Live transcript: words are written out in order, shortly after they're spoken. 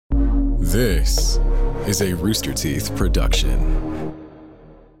This is a Rooster Teeth production.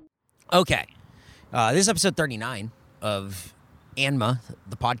 Okay. This is episode 39 of ANMA,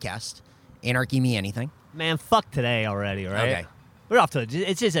 the podcast. Anarchy Me Anything. Man, fuck today already, all right? Okay. We're off to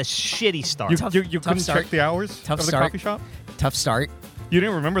it's just a shitty start. You couldn't start. check the hours Tough of the start. coffee shop? Tough start. You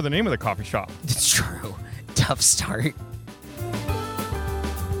didn't remember the name of the coffee shop. It's true. Tough start.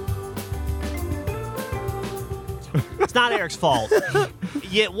 It's not Eric's fault.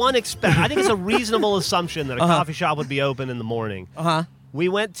 Yet I think it's a reasonable assumption that a coffee shop would be open in the morning. Uh-huh. We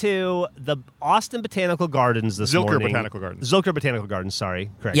went to the Austin Botanical Gardens this Zilker morning. Botanical Gardens. Zilker Botanical Gardens, sorry.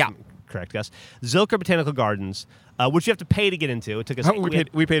 Correct. Yeah. Correct, Gus. Zilker Botanical Gardens, which you have to pay to get into. It took us.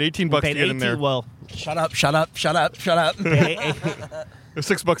 We paid $18 to get in there. Well, Shut up. It was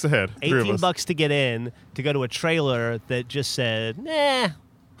 $6 ahead. three of us. $18 to get in to go to a trailer that just said, nah,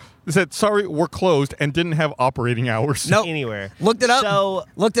 They said, sorry, we're closed, and didn't have operating hours. Nope. anywhere. Looked it up. So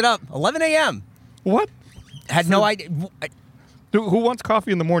 11 a.m. What? Had no idea. Who wants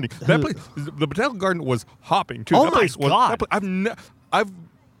coffee in the morning? That place, the Botanical Garden was hopping, too. Oh That my place was, God. that place,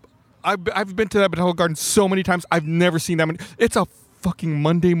 I've been to that Botanical Garden so many times. I've never seen that many. It's a fucking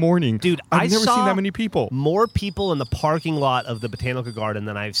Monday morning. Dude, I've never saw seen that many people. More people in the parking lot of the Botanical Garden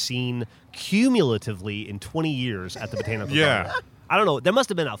than I've seen cumulatively in 20 years at the Botanical Yeah. Garden. I don't know. There must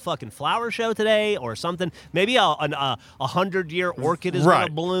have been a fucking flower show today or something. Maybe a 100-year orchid is going to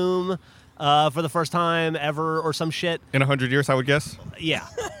Right. bloom for the first time ever or some shit. In 100 years, I would guess. Yeah.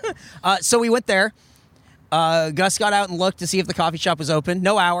 So we went there. Gus got out and looked to see if the coffee shop was open.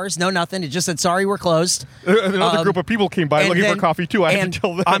 No hours, no nothing. It just said, sorry, we're closed. Another group of people came by And looking then- for coffee, too. I had and to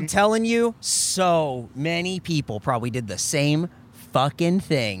tell them. I'm telling you, so many people probably did the same fucking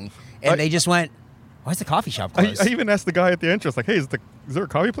thing. And they just went, why's the coffee shop closed? I even asked the guy at the entrance, like, hey, is there a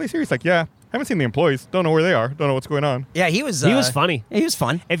coffee place here? He's like, yeah. Haven't seen the employees. Don't know where they are. Don't know what's going on. Yeah, he was funny. He was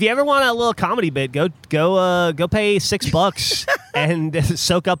fun. If you ever want a little comedy bit, go pay $6 and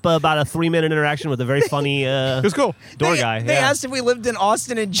soak up about a 3-minute interaction with a very funny It was cool. door they, guy. They yeah. asked if we lived in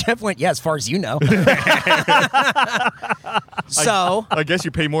Austin, and Jeff went, yeah, as far as you know. So I guess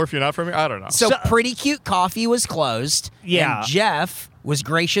you pay more if you're not from here. I don't know. So Pretty Cute Coffee was closed. Yeah. And Jeff was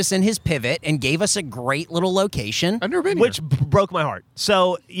gracious in his pivot and gave us a great little location. I've never been Which here. broke my heart.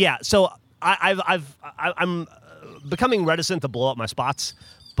 So yeah, I'm becoming reticent to blow up my spots,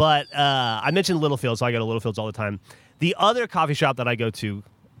 but I mentioned Littlefield, so I go to Littlefield's all the time. The other coffee shop that I go to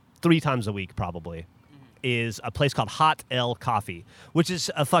 3 times a week probably is a place called Hot L Coffee, which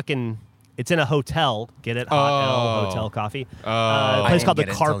is it's in a hotel. Get it? Hot L Hotel Coffee. A place called The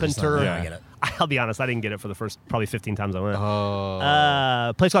Carpenter. I get it. I'll be honest, I didn't get it for the first probably 15 times I went.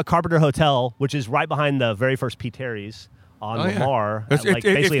 A place called Carpenter Hotel, which is right behind the very first P. Terry's on Lamar.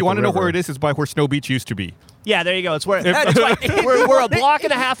 If you want to know where it is, it's by where Snow Beach used to be. Yeah, there you go. It's where we're a block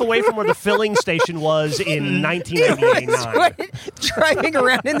and a half away from where the filling station was in 1989. Driving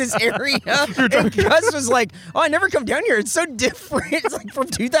around in this area, and Gus was like, "Oh, I never come down here. It's so different. It's like from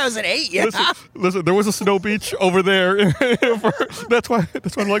 2008." Yeah, Listen, there was a Snow Beach over there. That's why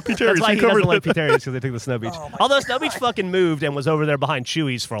I like P. Terry's. That's why he covered doesn't like it. P. Terry's because they took the Snow Beach. Although Snow Beach fucking moved and was over there behind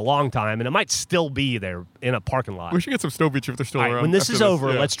Chewy's for a long time, and it might still be there in a parking lot. We should get some Snow Beach if they're still All right, around. when this after is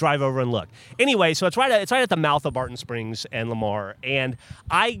over, yeah. let's drive over and look. Anyway, so it's right at the mouth of Barton Springs and Lamar, and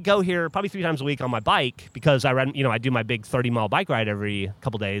I go here probably 3 times a week on my bike because I do my big 30-mile bike ride every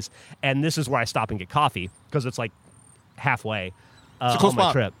couple days, and this is where I stop and get coffee because it's like halfway It's a cool on my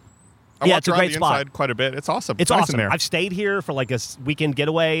spot. trip. I It's a walked around great the spot. inside quite a bit. It's awesome. It's nice awesome. in there. I've stayed here for like a weekend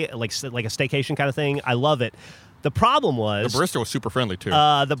getaway, like a staycation kind of thing. I love it. The problem was The barista was super friendly too.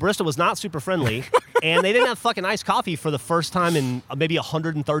 the barista was not super friendly, and they didn't have fucking iced coffee for the first time in maybe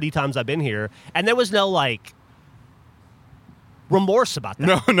 130 times I've been here, and there was no like remorse about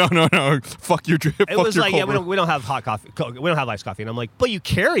that. No. Fuck your drip. It was like, yeah, we don't have hot coffee. We don't have iced coffee. And I'm like, but you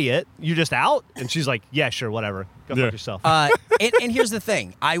carry it. You just out? And she's like, yeah, sure, whatever. Go fuck yourself. and here's the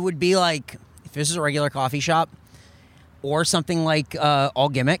thing: I would be like, if this is a regular coffee shop or something like All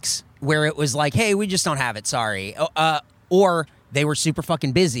Gimmicks, where it was like, hey, we just don't have it. Sorry. Or they were super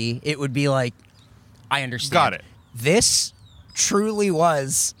fucking busy. It would be like, I understand. Got it. This truly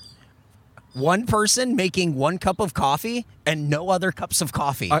was one person making 1 cup of coffee and no other cups of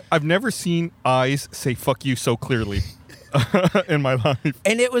coffee. I've never seen eyes say "fuck you" so clearly in my life.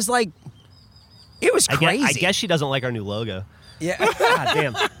 And it was like, it was crazy. I guess she doesn't like our new logo. Yeah. God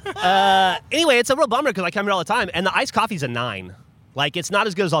damn. Anyway, it's a real bummer because I come here all the time, and the iced coffee's a 9. Like, it's not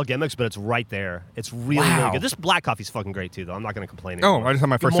as good as All Gimmicks, but it's right there. It's really, really good. This black coffee's fucking great, too, though. I'm not going to complain anymore. Oh, I just had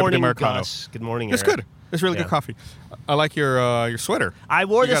my first Good sip of morning, Americano. Gus. Good morning, It's Eric. good. It's really Yeah. good coffee. I like your sweater. I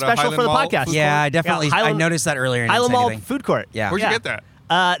wore You this got a special for the Highland Mall podcast. food Yeah, court? I definitely. I Highland- noticed that earlier. And Highland didn't say Mall anything. food court. Yeah. Where'd you get that?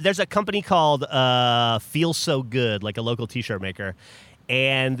 There's a company called Feel So Good, like a local T-shirt maker,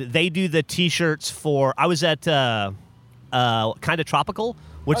 and they do the T-shirts for. I was at Kind of Tropical,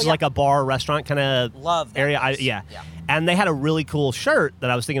 which is like a bar restaurant kind of Love that area. place. Yeah, and they had a really cool shirt that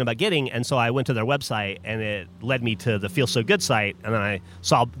I was thinking about getting, and so I went to their website, and it led me to the Feel So Good site, and then I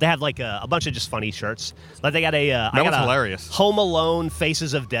saw they had like a bunch of just funny shirts. Like they got a That I got one's a hilarious. Home Alone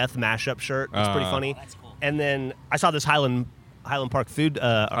Faces of Death mashup shirt. It's pretty funny. That's cool. And then I saw this Highland Park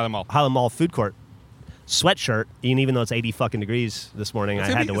Mall. Highland Mall food court sweatshirt. And even though it's 80 fucking degrees this morning, I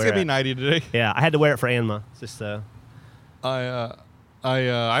had to wear It's gonna it. be 90 today. Yeah, I had to wear it for Anma. It's just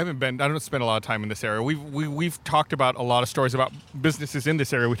I haven't been. I don't spend a lot of time in this area. We've talked about a lot of stories about businesses in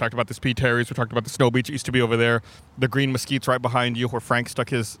this area. We talked about the Speed Terry's. We talked about the Snow Beach. It used to be over there. The Green Mesquite's right behind you, where Frank stuck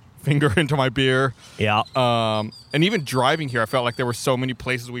his finger into my beer. yeah. And even driving here, I felt like there were so many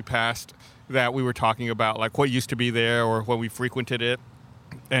places we passed that we were talking about, like what used to be there or when we frequented it.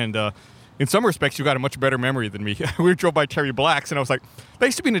 And in some respects, you got a much better memory than me. We drove by Terry Black's, and I was like, that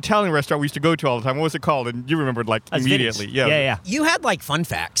used to be an Italian restaurant we used to go to all the time. What was it called? And you remembered like That's immediately. Vinny's. Yeah. You had like fun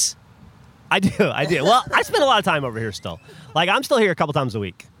facts. I do. Well, I spend a lot of time over here still. Like I'm still here a couple times a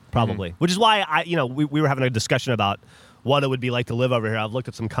week, probably. Which is why we were having a discussion about what it would be like to live over here. I've looked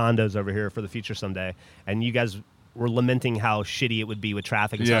at some condos over here for the future someday, and you guys were lamenting how shitty it would be with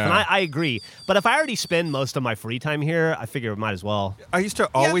traffic and stuff. And I agree. But if I already spend most of my free time here, I figure I might as well. I used to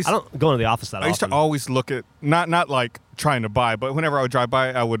always. I don't go into the office that often. I used to always look at not like trying to buy, but whenever I would drive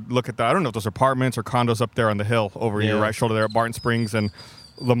by, I would look at I don't know if those are apartments or condos up there on the hill over your right shoulder there at Barton Springs and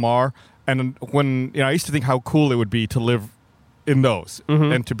Lamar. And when I used to think how cool it would be to live in those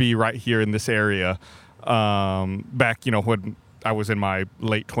and to be right here in this area. Back when I was in my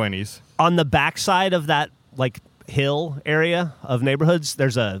late 20s. On the backside of that like hill area of neighborhoods,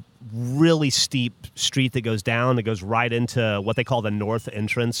 there's a really steep street that goes down. It goes right into what they call the north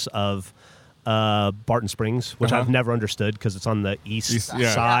entrance of Barton Springs, which I've never understood because it's on the east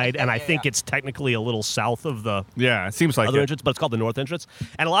side, and I think it's technically a little south of the it seems like other entrance, but it's called the north entrance.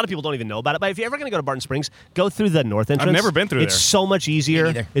 And a lot of people don't even know about it. But if you're ever going to go to Barton Springs, go through the north entrance. I've never been through It's there. so much easier.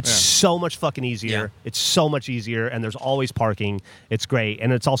 Me neither. It's so much fucking easier. Yeah. It's so much easier, and there's always parking. It's great,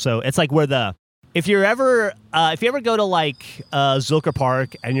 and it's like where the if you ever go to like Zilker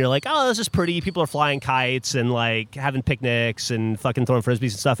Park and you're like, oh, this is pretty. People are flying kites and like having picnics and fucking throwing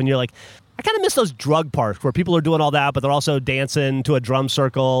frisbees and stuff, and you're like, I kind of miss those drug parks where people are doing all that, but they're also dancing to a drum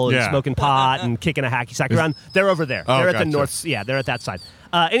circle and smoking pot and kicking a hacky sack around. They're over there. Oh, they're at the gotcha. north. Yeah, they're at that side.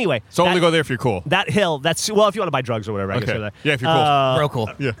 Anyway, So only go there if you're cool. that hill. That's if you want to buy drugs or whatever. I guess Okay. over there. Yeah, if you're cool. Real cool.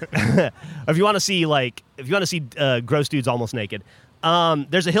 Yeah. If you want to see gross dudes almost naked.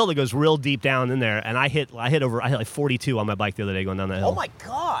 There's a hill that goes real deep down in there, and I hit like 42 on my bike the other day going down that hill. Oh my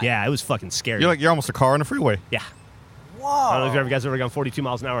god. Yeah, it was fucking scary. You're almost a car on the freeway. Yeah. Whoa. I don't know if you guys ever gone 42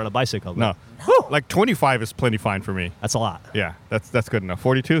 miles an hour on a bicycle. No. Like 25 is plenty fine for me. That's a lot. Yeah, that's good enough.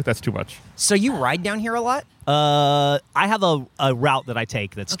 42, that's too much. So you ride down here a lot? I have a route that I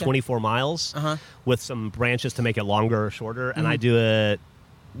take that's 24 miles Uh-huh. with some branches to make it longer or shorter, and I do it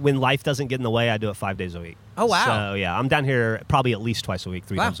when life doesn't get in the way. I do it 5 days a week. Oh, wow. So yeah, I'm down here probably at least twice a week,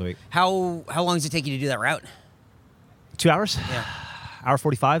 three times a week. How long does it take you to do that route? 2 hours? Yeah. Hour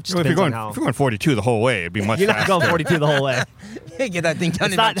 45. Just Well, if you're depends going on if how. you're going 42 the whole way, it'd be much You're not faster. going 42 the whole way. Get that thing done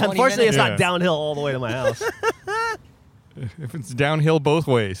It's in not. about 20 Unfortunately, it's minutes. not downhill all the way to my house. If it's downhill both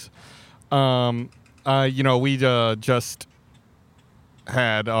ways. We just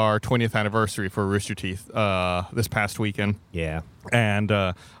had our 20th anniversary for Rooster Teeth this past weekend. Yeah. And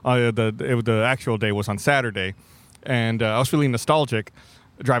the actual day was on Saturday, and I was feeling nostalgic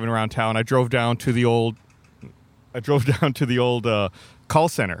driving around town. I drove down to the old call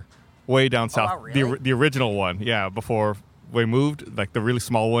center way down south, wow, really? the original one, before we moved, like the really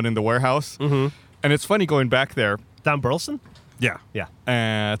small one in the warehouse. Mm-hmm. And it's funny going back there. Down Burleson? Yeah, Yeah.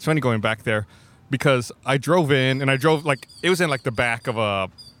 it's funny going back there because I drove in, and I drove it was in like the back of a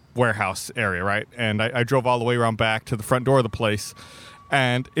warehouse area, right? And I drove all the way around back to the front door of the place.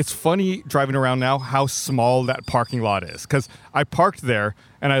 And it's funny driving around now how small that parking lot is. Because I parked there,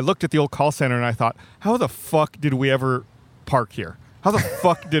 and I looked at the old call center, and I thought, how the fuck did we ever park here? How the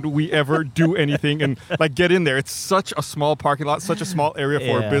fuck did we ever do anything and get in there? It's such a small parking lot, such a small area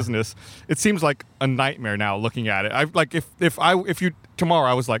for a business. It seems like a nightmare now looking at it. If you tomorrow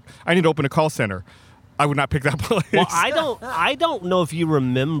I was like, I need to open a call center, I would not pick that place. Well, I don't know if you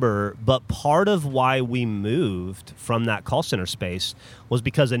remember, but part of why we moved from that call center space was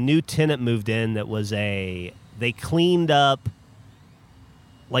because a new tenant moved in that was they cleaned up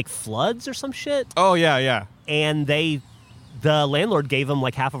like floods or some shit, Oh yeah. and the landlord gave them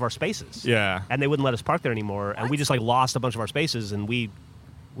like half of our spaces. Yeah. And they wouldn't let us park there anymore, and we just lost a bunch of our spaces, and we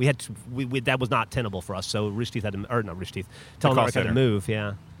that was not tenable for us. So Rooster Teeth had to, or not Rooster Teeth, Telemark had to move.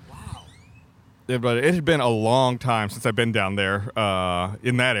 Yeah. Yeah, but it had been a long time since I've been down there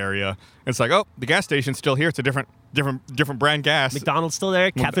in that area. It's like, oh, the gas station's still here. It's a different brand gas. McDonald's still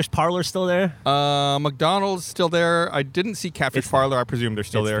there. Catfish Parlor still there. McDonald's still there. I didn't see Catfish Parlor. I presume they're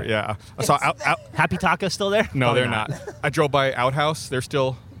still there. Yeah. I saw Happy Taco still there. No, Probably they're not. I drove by Outhouse.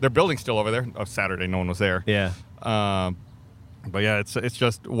 Their building's still over there. Oh, Saturday, no one was there. Yeah. But yeah, it's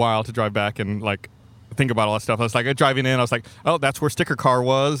just wild to drive back and like think about all that stuff. I was like driving in. I was like, oh, that's where Sticker Car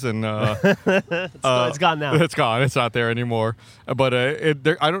was, and it's gone now. It's gone. It's not there anymore. But I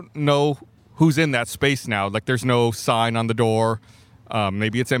don't know who's in that space now. Like, there's no sign on the door.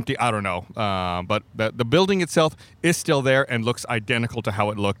 Maybe it's empty. I don't know. But the building itself is still there and looks identical to how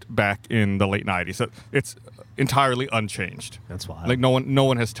it looked back in the late '90s. So it's entirely unchanged. That's wild. Like no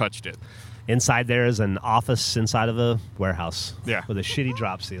one has touched it. Inside there is an office inside of a warehouse. Yeah. With a shitty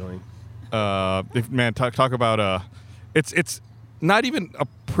drop ceiling. Talk about it's not even a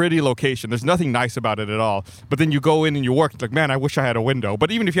pretty location. There's nothing nice about it at all. But then you go in and you work. It's like, man, I wish I had a window.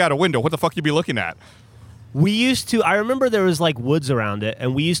 But even if you had a window, what the fuck you be looking at? I remember there was like woods around it,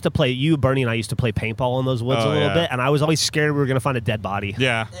 and we used to play, Bernie and I used to play paintball in those woods a little bit, and I was always scared we were going to find a dead body.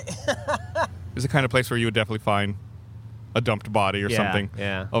 Yeah. It's the kind of place where you would definitely find a dumped body or something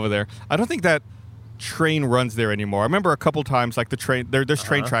over there. I don't think that train runs there anymore. I remember a couple times, like the train, there's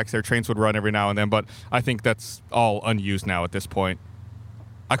train tracks there. Trains would run every now and then, but I think that's all unused now at this point.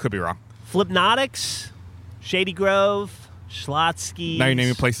 I could be wrong. Flipnotics, Shady Grove, Schlotsky. Now you're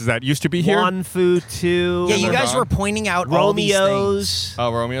naming places that used to be here. Wanfu 2. Yeah, you guys were pointing out all these Romeo's. things.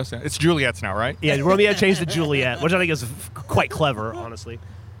 Oh, Romeo's. It's Juliet's now, right? Yeah, Romeo changed to Juliet, which I think is quite clever, honestly.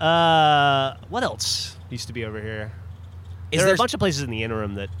 What else used to be over here? There are a bunch of places in the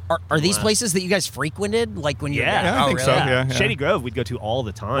interim that are these places that you guys frequented, like when you I think so. Yeah. Shady Grove we'd go to all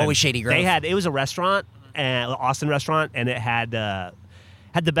the time. What was Shady Grove? It was a restaurant, Austin restaurant, and it had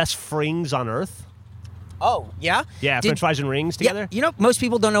the best frings on earth. Oh, yeah? Yeah, French fries and rings together. Yeah, you know, most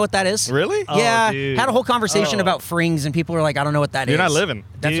people don't know what that is. Really? Yeah, dude. had a whole conversation about frings, and people are like, I don't know what that is. You're not living.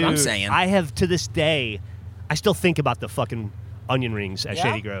 That's Dude, what I'm saying. I have, to this day, I still think about the fucking onion rings at Yeah?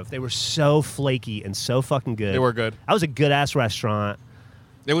 Shady Grove. They were so flaky and so fucking good. They were good. That was a good-ass restaurant.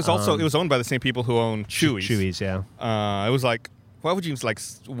 It was also it was owned by the same people who own Chewy's. Chewy's, yeah. It was like, what would you use,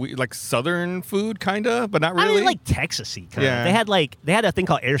 like Southern food, kinda, but not really. I mean, like Texas-y kind of. Yeah. They had a thing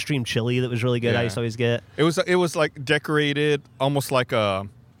called Airstream chili that was really good. I Yeah. used to always get. It was like decorated almost like a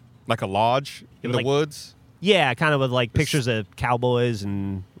lodge in the Like- woods. Yeah, kind of with like pictures of cowboys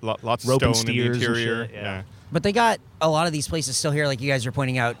and Lots of roping stone in the steers and interior. shit, yeah. But they got a lot of these places still here, like you guys are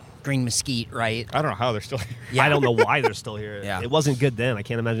pointing out, Green Mesquite, right? I don't know how they're still here. Yeah. I don't know why they're still here. Yeah. It wasn't good then. I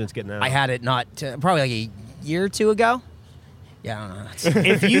can't imagine it's good now. I had it probably like a year or two ago. Yeah, I don't know.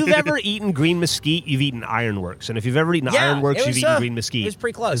 If you've ever eaten Green Mesquite, you've eaten Ironworks. And if you've ever eaten Yeah, Ironworks, it you've was, eaten Green Mesquite. it was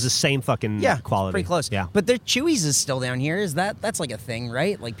pretty close. It's the same fucking Yeah, quality. pretty close. Yeah. But their Chewy's is still down here. That's like a thing,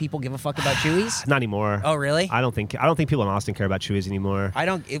 right? Like people give a fuck about Chewy's? Not anymore. Oh, really? I don't think people in Austin care about Chewy's anymore. I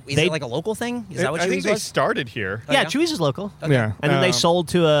don't. Is They- it like a local thing? Is that what I think Chewy's they was? started here. yeah, yeah? Chewy's is local. Yeah. And then they sold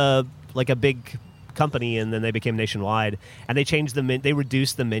to a big company, and then they became nationwide. And they changed they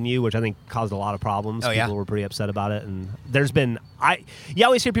reduced the menu, which I think caused a lot of problems. Oh, yeah? People were pretty upset about it. And there's been you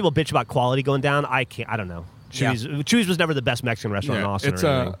always hear people bitch about quality going down. I don't know. Chewy's was never the best Mexican restaurant in Austin. It's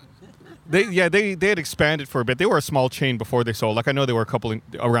or anything. they had expanded for a bit. They were a small chain before they sold. Like I know there were a couple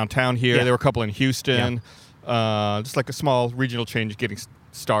around town here. Yeah. There were a couple in Houston. Just like a small regional chain just getting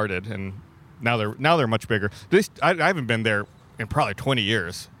started, and now they're much bigger. I haven't been there in probably 20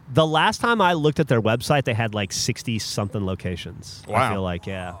 years. The last time I looked at their website, they had like 60-something locations. Wow. I feel like,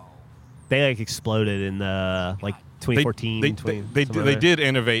 yeah. They like exploded in like 2014. They did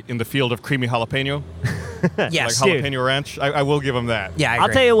innovate in the field of creamy jalapeno, Yes, like dude. jalapeno ranch. I will give them that. Yeah, I I'll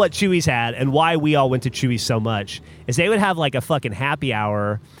agree. tell you what Chewy's had and why we all went to Chewy's so much is they would have like a fucking happy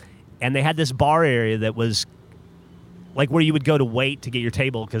hour, and they had this bar area that was like where you would go to wait to get your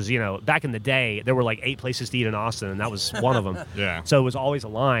table because, you know, back in the day, there were like 8 places to eat in Austin, and that was one of them. Yeah. So it was always a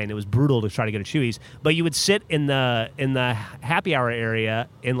line. It was brutal to try to go to Chewy's. But you would sit in the happy hour area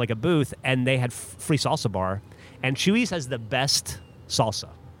in like a booth, and they had free salsa bar. And Chewy's has the best salsa.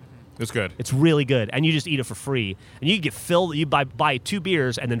 It's good. It's really good. And you just eat it for free. And you get filled. You buy 2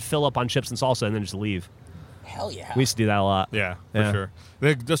 beers and then fill up on chips and salsa and then just leave. Hell yeah. We used to do that a lot. Yeah, for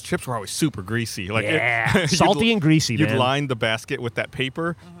sure. Those chips were always super greasy. Like Yeah. Salty and greasy, You'd man. line the basket with that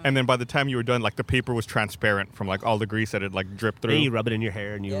paper, and then by the time you were done, like the paper was transparent from like all the grease that had like dripped through. Then you rub it in your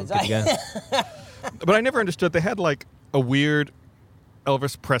hair and you Yeah, good to go. But I never understood. They had like a weird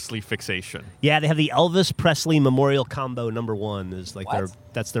Elvis Presley fixation. Yeah, they have the Elvis Presley Memorial Combo #1 is like What?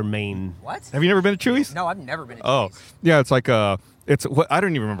 that's their main. What? Have you never been to Chewy's? No, I've never been to Oh, Chewy's. yeah. It's like it's what I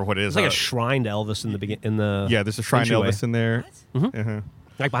don't even remember what it is. It's like a shrine to Elvis in the in the yeah, there's a shrine to entryway. Elvis in there. Uh-huh.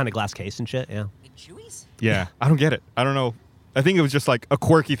 like behind a glass case and shit. Yeah. Like Chewy's? Yeah, I don't get it. I don't know. I think it was just like a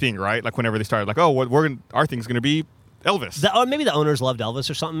quirky thing, right? Like whenever they started, like, oh, our thing's gonna be Elvis. Or maybe the owners loved Elvis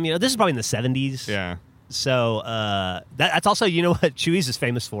or something. You know, this is probably in the 70s. yeah. So that's also, you know what Chewy's is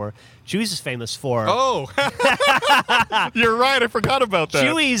famous for? Chewy's is famous for. Oh, you're right. I forgot about that.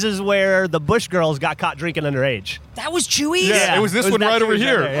 Chewy's is where the Bush girls got caught drinking underage. That was Chewy's? Yeah, Yeah, it was this it was one that right over Chewy's right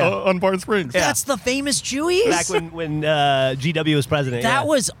here there, yeah. on Barn Springs. That's the famous Chewy's? Back when GW was president. That yeah.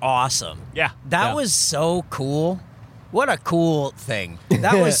 was awesome. Yeah. That Yeah. was so cool. What a cool thing.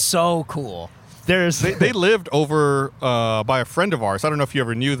 That was so cool. There's. They lived over by a friend of ours. I don't know if you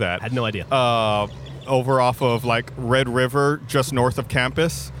ever knew that. I had no idea. Over off of like Red River, just north of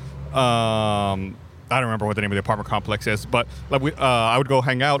campus. I don't remember what the name of the apartment complex is, but like I would go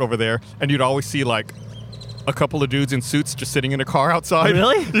hang out over there, and you'd always see like a couple of dudes in suits just sitting in a car outside.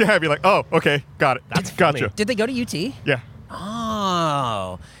 Really? Yeah, I'd be like, oh, okay, got it. That's gotcha. funny. Did they go to UT? Yeah.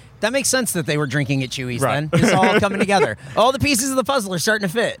 Oh. That makes sense that they were drinking at Chewy's Right. then. It's all coming together. All the pieces of the puzzle are starting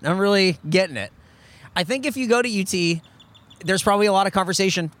to fit. I'm really getting it. I think if you go to UT, there's probably a lot of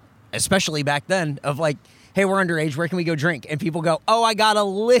conversation, especially back then, of like, hey, we're underage. Where can we go drink? And people go, oh, I got a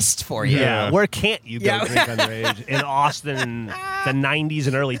list for you. yeah. Yeah. Where can't you go Yeah. drink underage in Austin in the 90s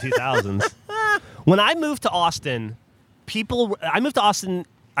and early 2000s? When I moved to Austin,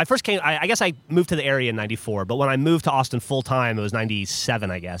 I first came, I guess I moved to the area in 94, but when I moved to Austin full time, it was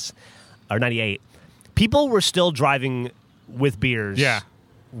 97, I guess, or 98. People were still driving with beers. Yeah.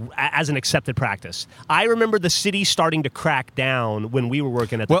 As an accepted practice. I remember the city starting to crack down when we were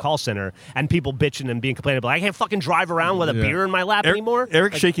working at the Well- call center and people bitching and being complaining about, I can't fucking drive around with a Yeah. beer in my lap anymore.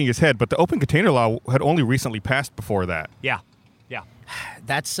 Eric's shaking his head, but the open container law had only recently passed before that. Yeah. Yeah.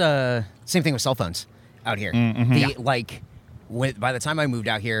 That's same thing with cell phones out here. Like, by the time I moved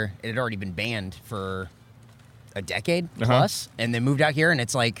out here, it had already been banned for a decade plus, and then moved out here, and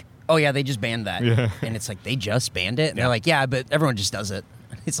it's like, oh yeah, they just banned that, Yeah. and it's like they just banned it, and they're like, yeah, but everyone just does it.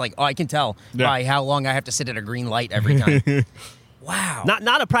 It's like, oh, I can tell Yeah. by how long I have to sit at a green light every time. Wow.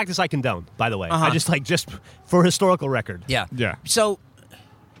 Not a practice I condone, by the way. Uh-huh. I just for historical record. Yeah. Yeah. So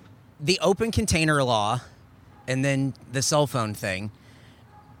the open container law and then the cell phone thing,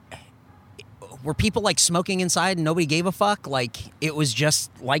 were people like smoking inside and nobody gave a fuck? Like it was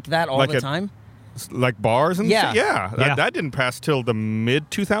just like that all Like the a- time? Like bars and Yeah. shit? Yeah. Yeah. That didn't pass till the mid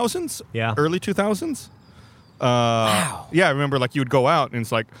 2000s. Yeah. Early 2000s. Wow. Yeah, I remember like you would go out and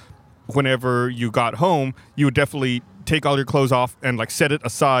it's like whenever you got home, you would definitely take all your clothes off and like set it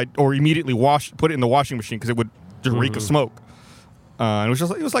aside or immediately put it in the washing machine because it would just reek of smoke. And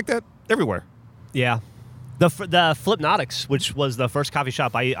it was like that everywhere. Yeah. The Flipnotics, which was the first coffee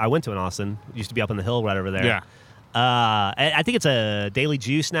shop I went to in Austin, used to be up on the hill right over there. Yeah. I think it's a Daily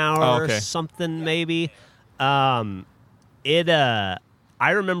Juice now Oh, or okay. something maybe. I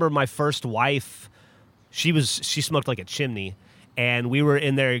remember my first wife, she smoked like a chimney, and we were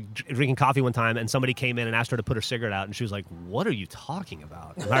in there drinking coffee one time, and somebody came in and asked her to put her cigarette out, and she was like, "What are you talking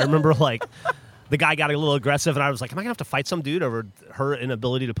about?" And I remember like the guy got a little aggressive, and I was like, "Am I gonna have to fight some dude over her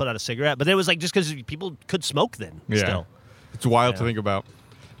inability to put out a cigarette?" But it was like just because people could smoke then. Yeah. Still. It's wild to Yeah. think about.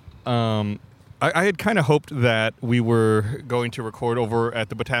 I had kind of hoped that we were going to record over at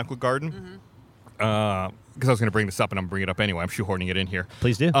the Botanical Garden because I was going to bring this up, and I'm bringing it up anyway. I'm shoehorning it in here.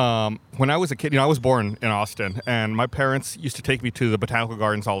 Please do. When I was a kid, I was born in Austin, and my parents used to take me to the Botanical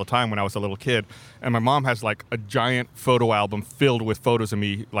Gardens all the time when I was a little kid. And my mom has like a giant photo album filled with photos of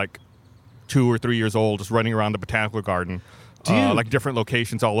me, like 2 or 3 years old, just running around the Botanical Garden, Dude. like different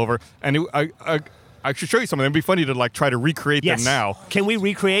locations all over. And I should show you some of them. It'd be funny to like try to recreate Yes. them now. Can we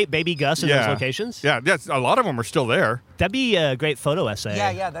recreate Baby Gus in those locations? Yeah, a lot of them are still there. That'd be a great photo essay.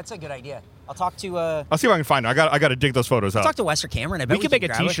 Yeah, that's a good idea. I'll talk to I'll see if I can find them. I got to dig those photos up. talk to Wester Cameron. I bet We could make a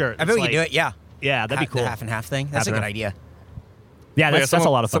grab it. t-shirt I bet that's we could do like- it. Yeah. Yeah, that'd be cool. The half and half thing. That's Half a and good half. idea. Yeah, But that's a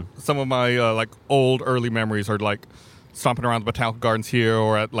lot of fun. Some of my like old early memories are like stomping around the Botanical Gardens here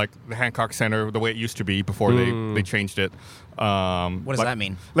or at like the Hancock Center the way it used to be before they changed it. What does that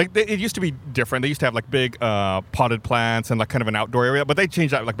mean? Like it used to be different. They used to have like big potted plants and like kind of an outdoor area, but they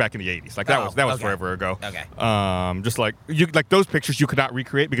changed that like back in the 80s. Like that Oh, was okay. forever ago. Okay. Just like those pictures you could not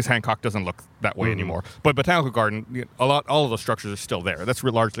recreate because Hancock doesn't look that way anymore. But Botanical Garden, all of those structures are still there. That's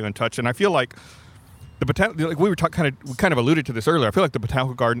largely untouched, and I feel like like we kind of alluded to this earlier. I feel like the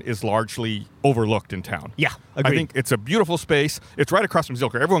Botanical Garden is largely overlooked in town. Yeah, I agreed. think it's a beautiful space. It's right across from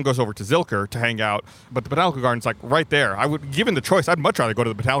Zilker. Everyone goes over to Zilker to hang out, but the Botanical Garden's like right there. Given the choice, I'd much rather go to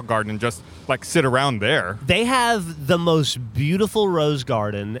the Botanical Garden and just like sit around there. They have the most beautiful rose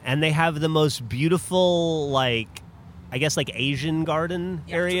garden, and they have the most beautiful, like, I guess, like Asian garden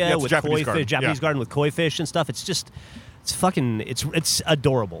area Yeah, it's a with Japanese koi garden. fish, Japanese Yeah. garden with koi fish and stuff. It's just, it's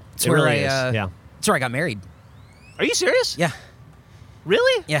adorable. It's It where really I, is. Yeah. It's where I got married. Are you serious? Yeah,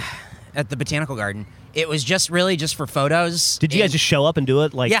 Really? yeah, at the Botanical Garden. It was just really just for photos. Did you guys and- just show up and do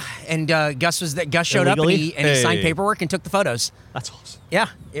it? Like, Yeah, and Gus was that. Gus showed up and Illegally? he signed Hey. paperwork and took the photos. That's awesome. Yeah,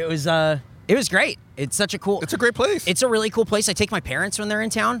 it was great. It's such a cool. It's a great place. It's a really cool place. I take my parents when they're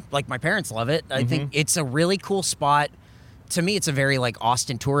in town. Like my parents love it. I think it's a really cool spot. To me, it's a very like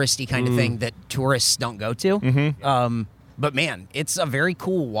Austin touristy kind of thing that tourists don't go to. But man, it's a very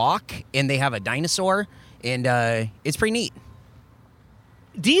cool walk, and they have a dinosaur, and it's pretty neat.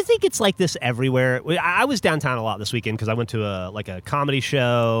 Do you think it's like this everywhere? I was downtown a lot this weekend because I went to a comedy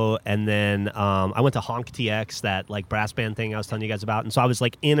show, and then I went to Honk TX, that like brass band thing I was telling you guys about, and so I was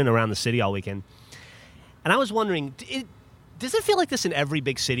like in and around the city all weekend. And I was wondering, does it feel like this in every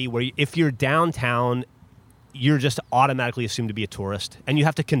big city where if you're downtown, you're just automatically assumed to be a tourist, and you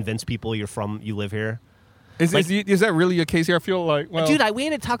have to convince people you live here? Is that really a case here? I feel like, well, Dude, we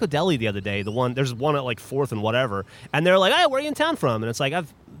ate at Taco Deli the other day. There's one at like 4th and whatever, and they're like, "Hey, where are you in town from?" And it's like,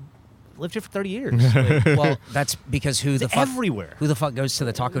 I've lived here for 30 years. Like, Well, that's because who the fuck everywhere. Who the fuck goes to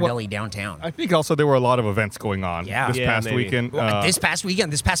the Taco Deli downtown? I think also there were a lot of events going on Yeah. this Yeah, past maybe. weekend. This past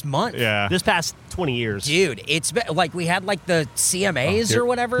weekend, this past month. Yeah. This past 20 years. Dude, it's been, like we had like the CMAs or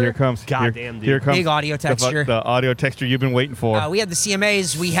whatever. Here comes. Goddamn, dude. Here comes Big audio texture. The audio texture you've been waiting for. We had the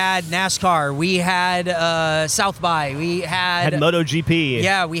CMAs, we had NASCAR, we had South by, we had, Had MotoGP.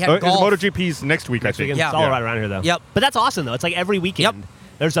 yeah, we had Oh, golf. MotoGP's next week, I think. Weekend. Yeah. It's all right around here, though. Yep. But that's awesome, though. It's like every weekend. Yep.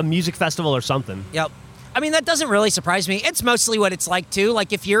 There's a music festival or something. Yep. I mean, that doesn't really surprise me. It's mostly what it's like too.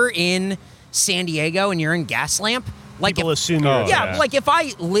 Like if you're in San Diego and you're in Gaslamp, like People if, assume you're Oh, yeah, yeah. like if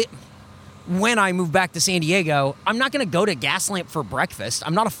when I move back to San Diego, I'm not going to go to Gaslamp for breakfast.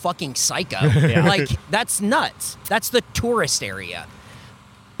 I'm not a fucking psycho. Like that's nuts. That's the tourist area.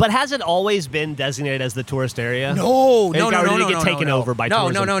 But has it always been designated as the tourist area? No, Or no, no, did no, it no, get no, taken no, over by no,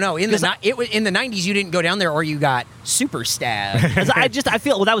 tourism? no, no. In the 90s, you didn't go down there, or you got super stabbed. 'Cause I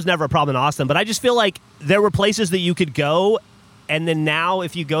feel, well, that was never a problem in Austin, but I just feel like there were places that you could go, and then now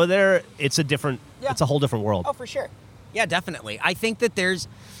if you go there, it's a whole different world. Oh, for sure. Yeah, definitely. I think that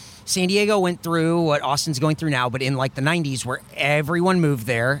San Diego went through what Austin's going through now, but in like the 90s where everyone moved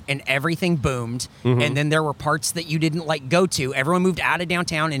there and everything boomed. And then there were parts that you didn't like go to. Everyone moved out of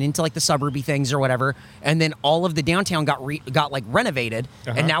downtown and into like the suburby things or whatever. And then all of the downtown got like renovated.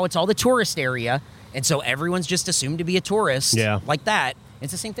 And now it's all the tourist area. And so everyone's just assumed to be a tourist like that.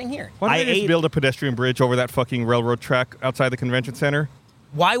 It's the same thing here. Why don't they just build a pedestrian bridge over that fucking railroad track outside the convention center?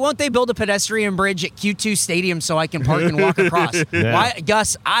 Why won't they build a pedestrian bridge at Q2 Stadium so I can park and walk across? Yeah. Why,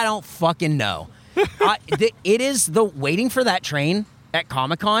 Gus? I don't fucking know. It is the waiting for that train at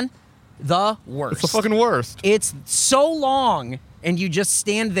Comic-Con, the worst. It's the fucking worst. It's so long, and you just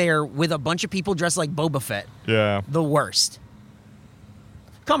stand there with a bunch of people dressed like Boba Fett. Yeah. The worst.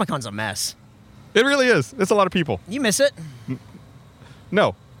 Comic-Con's a mess. It really is. It's a lot of people. You miss it?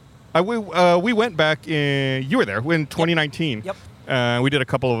 No. We went back in, you were there, in 2019. Yep. We did a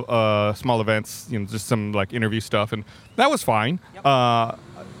couple of small events, just some like interview stuff, and that was fine. Yep.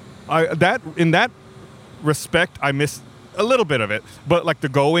 In that respect, I missed a little bit of it, but like the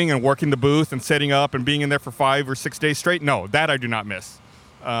going and working the booth and setting up and being in there for 5 or 6 days straight, no, that I do not miss.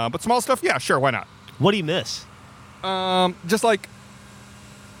 But small stuff, yeah, sure, why not? What do you miss? Just like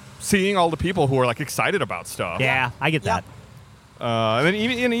seeing all the people who are like excited about stuff. Yeah, I get that. And then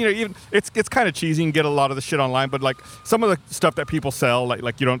even it's kind of cheesy and get a lot of the shit online, but like some of the stuff that people sell,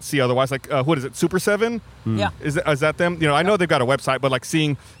 like you don't see otherwise, like what is it, Super 7? Yeah. Is that them? I know they've got a website, but like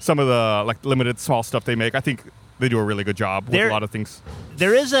seeing some of the like limited small stuff they make, I think they do a really good job with a lot of things.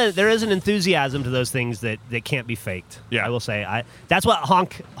 There is an enthusiasm to those things that can't be faked. Yeah. I will say. That's what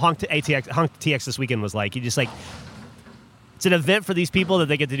Honk TX this weekend was like. You just like. It's an event for these people that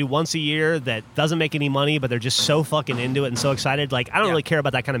they get to do once a year that doesn't make any money, but they're just so fucking into it and so excited. Like, I don't really care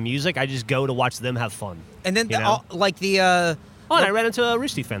about that kind of music. I just go to watch them have fun. And then You know? the Oh, and I ran into a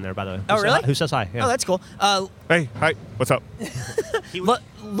Rooster fan there, by the way. Oh, really? Who says hi? Yeah. Oh, that's cool. Hey, hi, what's up?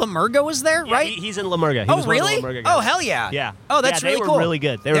 Lamurga was there, Yeah, right? he's in La Murga. He Oh, was one of the really? La Murga guys. Oh, hell yeah. Yeah. Oh, that's Yeah, really cool. Really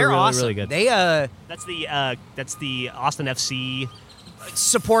good. They were They're really, awesome. really good. They That's the Austin FC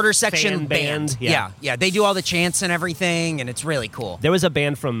supporter section Fan band, Yeah. They do all the chants and everything, and it's really cool. There was a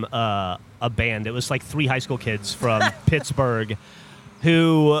band from It was like 3 high school kids from Pittsburgh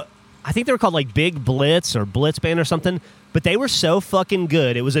who I think they were called like Big Blitz or Blitz Band or something, but they were so fucking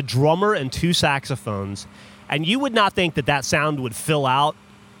good. It was a drummer and 2 saxophones, and you would not think that sound would fill out,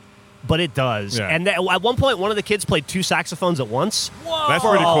 but it does. Yeah. And at one point, one of the kids played 2 saxophones at once. Whoa. That's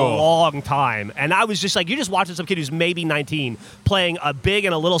For pretty a cool. long time. And I was just like, you're just watching some kid who's maybe 19 playing a big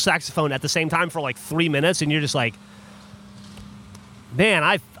and a little saxophone at the same time for like 3 minutes, and you're just like,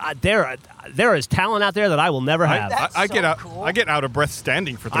 man, there is talent out there that I will never have. That's I so get out. cool. I get out of breath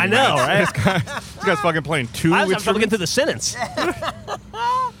standing for 3 I know, minutes. right? This guy's fucking playing 2 I was having trouble getting instruments. through the sentence.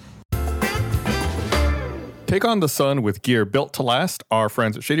 Take on the sun with gear built to last. Our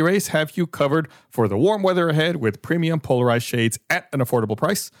friends at Shady Rays have you covered for the warm weather ahead with premium polarized shades at an affordable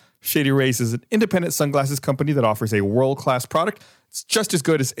price. Shady Rays is an independent sunglasses company that offers a world-class product. It's just as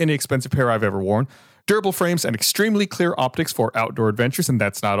good as any expensive pair I've ever worn. Durable frames and extremely clear optics for outdoor adventures, and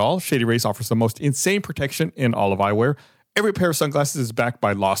that's not all. Shady Rays offers the most insane protection in all of eyewear. Every pair of sunglasses is backed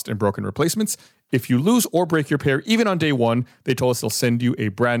by lost and broken replacements. If you lose or break your pair, even on day 1, they told us they'll send you a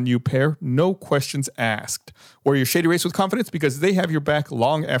brand new pair, no questions asked. Wear your Shady Rays with confidence because they have your back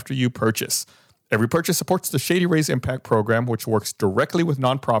long after you purchase. Every purchase supports the Shady Rays Impact Program, which works directly with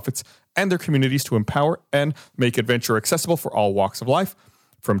nonprofits and their communities to empower and make adventure accessible for all walks of life.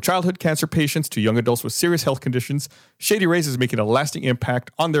 From childhood cancer patients to young adults with serious health conditions, Shady Rays is making a lasting impact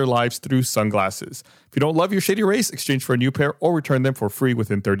on their lives through sunglasses. If you don't love your Shady Rays, exchange for a new pair or return them for free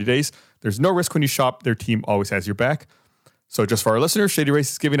within 30 days. There's no risk when you shop. Their team always has your back. So just for our listeners, Shady Rays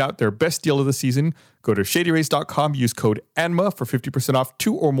is giving out their best deal of the season. Go to shadyrays.com, use code ANMA for 50% off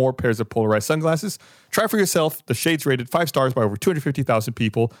 2 or more pairs of polarized sunglasses. Try for yourself. The shades rated 5 stars by over 250,000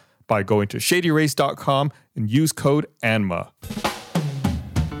 people by going to shadyrays.com and use code ANMA.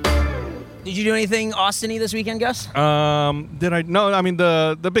 Did you do anything Austin-y this weekend, Gus? Did I? No, I mean,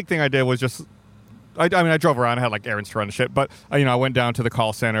 the big thing I did was just, I drove around, I had like errands to run and shit, but, I went down to the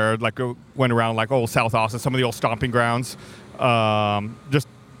call center, like went around like old South Austin, some of the old stomping grounds, just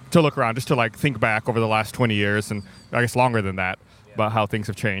to look around, just to like think back over the last 20 years, and I guess longer than that, about how things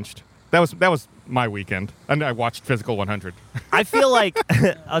have changed. That was my weekend, and I watched Physical 100. I feel like,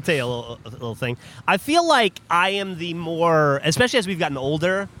 I'll tell you a little thing. I feel like I am the more, especially as we've gotten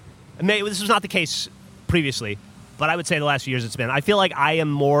older, maybe this was not the case previously, but I would say the last few years it's been. I feel like I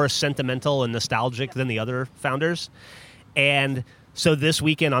am more sentimental and nostalgic than the other founders. And so this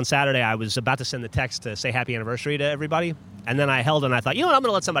weekend on Saturday, I was about to send the text to say happy anniversary to everybody. And then I held and I thought, you know what, I'm going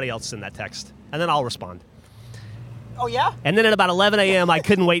to let somebody else send that text. And then I'll respond. Oh, yeah? And then at about 11 a.m., I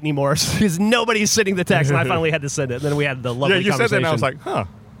couldn't wait anymore because nobody's sending the text. And I finally had to send it. And then we had the lovely Yeah, you conversation. said that, and I was like, huh,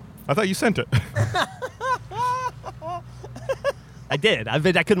 I thought you sent it. I did. I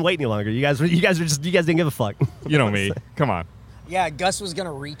couldn't wait any longer. You guys didn't give a fuck. You know me. Come on. Yeah, Gus was going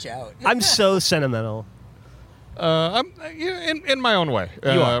to reach out. I'm so sentimental. I'm in my own way,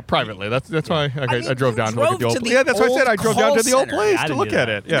 You are. privately. That's why I mean, drove you down to look at the drove old to place. the Yeah, that's why I said I old drove down to the call old center. place I to didn't look do at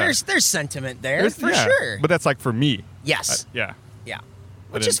that. it. Yeah, There's sentiment there, There's- for yeah. sure. But that's like for me. Yes. Yeah. Yeah.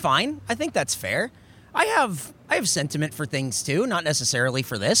 Which is fine. I think that's fair. I have sentiment for things too, not necessarily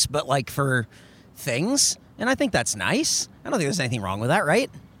for this, but like for things, and I think that's nice. I don't think there's anything wrong with that, right?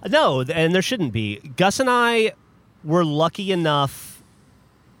 No, and there shouldn't be. Gus and I were lucky enough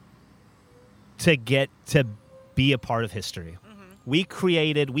to get to be a part of history.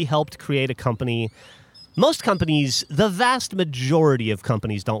 Mm-hmm. We helped create a company. Most companies, the vast majority of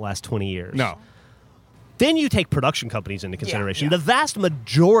companies don't last 20 years. No. Then you take production companies into consideration. yeah. The vast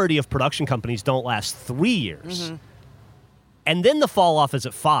majority of production companies don't last 3 years. Mm-hmm. And then the fall off is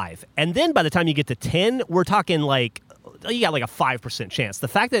at 5. And then by the time you get to 10, we're talking like, you got like a 5% chance. The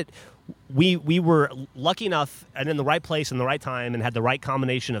fact that we were lucky enough and in the right place in the right time and had the right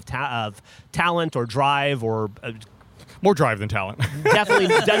combination of talent or drive or More drive than talent. definitely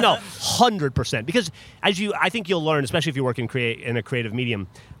no 100%, because I think you'll learn, especially if you work in a creative medium,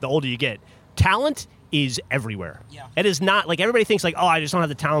 the older you get, talent is everywhere. Yeah. It is not like everybody thinks like, oh, I just don't have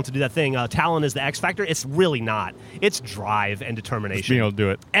the talent to do that thing. Talent is the X factor. It's really not. It's drive and determination. Being able to do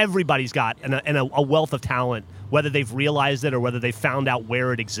it. Everybody's got a wealth of talent, whether they've realized it or whether they found out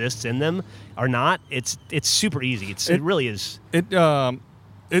where it exists in them or not. It's super easy. It really is. It's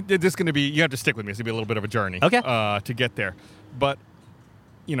going to be, you have to stick with me. It's going to be a little bit of a journey to get there. But,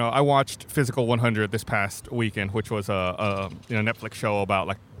 I watched Physical 100 this past weekend, which was a Netflix show about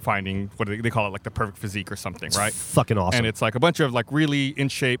like finding, what do they call it, like the perfect physique or something, right? Fucking awesome. And it's like a bunch of like really in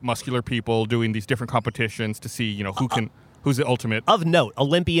shape, muscular people doing these different competitions to see, who can. who's the ultimate Of note,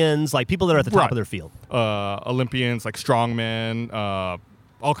 Olympians, like people that are at the top Right. of their field. Olympians, like strongmen,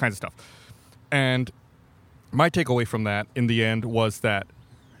 all kinds of stuff. And my takeaway from that in the end was that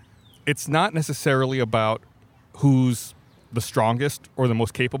it's not necessarily about who's the strongest or the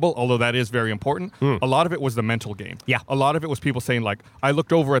most capable, although that is very important. A lot of it was the mental game. Yeah. A lot of it was people saying, like, I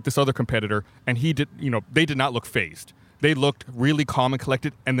looked over at this other competitor and he did, they did not look phased. They looked really calm and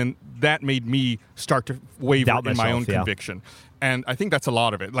collected, and then that made me start to waver Doubt in my myself, own yeah. conviction. And I think that's a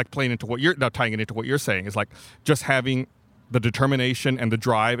lot of it. Like playing into what you're now tying it into what you're saying is like just having the determination and the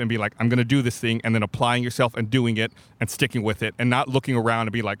drive and be like, I'm going to do this thing, and then applying yourself and doing it and sticking with it and not looking around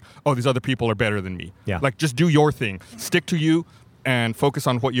and be like, oh, these other people are better than me. Yeah. Like just do your thing, stick to you, and focus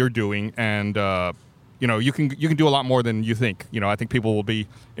on what you're doing, and you can do a lot more than you think. I think people will be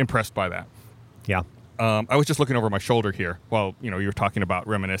impressed by that. Yeah. I was just looking over my shoulder here while you were talking about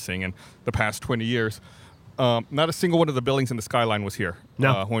reminiscing and the past 20 years. Not a single one of the buildings in the skyline was here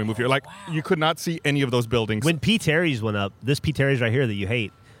No. when we moved here. Like you could not see any of those buildings. When P. Terry's went up, this P. Terry's right here that you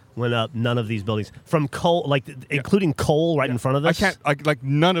hate went up. None of these buildings from Cole, including Cole right in front of us.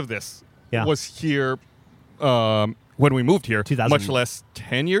 None of this Yeah. was here when we moved here. 2000 much less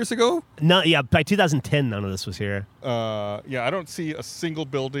 10 years ago. No, yeah, by 2010, none of this was here. I don't see a single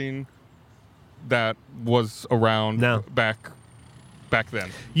building that was around No. back then.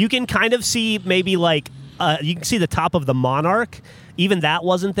 You can kind of see maybe you can see the top of the Monarch. Even that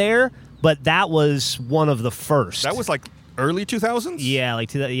wasn't there, but that was one of the first. That was like early 2000s? yeah,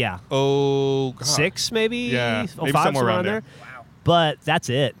 yeah. Oh, God. 6 maybe? Yeah, Or maybe 5, somewhere around there. Wow. But that's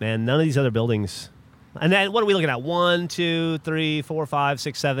it, man. None of these other buildings. And then what are we looking at? 1, 2, 3, 4, 5,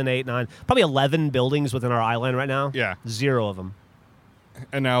 6, 7, 8, 9. Probably 11 buildings within our eyeline right now. Yeah. 0 of them.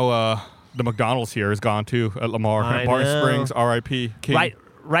 And now the McDonald's here is gone too at Lamar. I Barton know. Springs, R.I.P. King.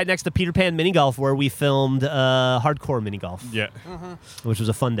 Right next to Peter Pan Mini Golf, where we filmed Hardcore Mini Golf, Yeah. which was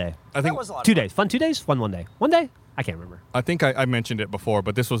a fun day. I think was a lot of 2 days. Fun 2 days? Fun 1 day. 1 day? I can't remember. I think I mentioned it before,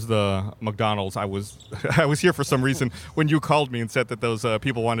 but this was the McDonald's. I was I was here for some reason when you called me and said that those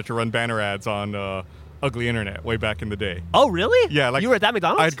people wanted to run banner ads on Ugly Internet way back in the day. Oh, really? Yeah, like you were at that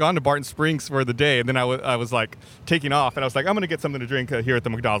McDonald's? I had gone to Barton Springs for the day, and then I was like taking off, and I was like, I'm gonna get something to drink here at the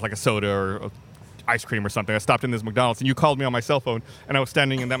McDonald's, like a soda or ice cream or something. I stopped in this McDonald's, and you called me on my cell phone, and I was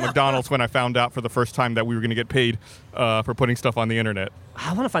standing in that McDonald's when I found out for the first time that we were gonna get paid for putting stuff on the internet.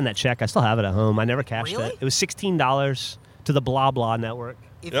 I want to find that check. I still have it at home. I never cashed Really? it. It was $16 to the Blah Blah Network.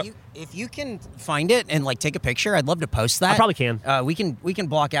 If you can find it and take a picture, I'd love to post that. I probably can. We can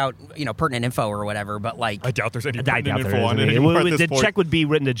block out pertinent info or whatever. But I doubt there's any I doubt pertinent there info on is it any. anymore at this The point. check would be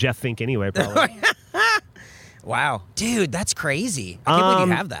written to Jeff Fink anyway, probably. wow, dude, that's crazy. I can't believe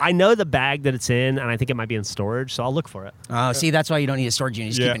you have that. I know the bag that it's in, and I think it might be in storage, so I'll look for it. Oh, see, that's why you don't need a storage unit.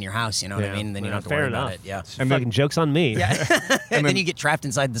 You just keep Yeah. it in your house. You know what I mean? Then you don't have to Fair worry enough. about it. Yeah. And fucking joke's on me. and then you get trapped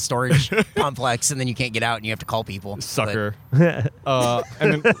inside the storage complex, and then you can't get out, and you have to call people. Sucker.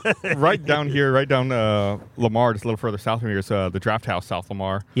 And then right down Lamar, just a little further south from here, is the Draft House, South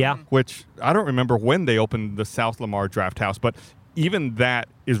Lamar. Yeah. Which I don't remember when they opened the South Lamar Draft House, but even that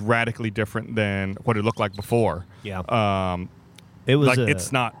is radically different than what it looked like before. Yeah. It was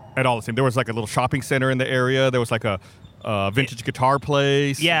it's not at all the same. There was like a little shopping center in the area. There was like a vintage guitar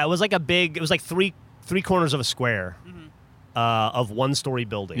place. Yeah, it was like it was like three corners of a square of one-story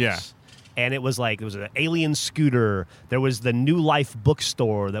buildings. Yeah. And it was there was an alien scooter. There was the New Life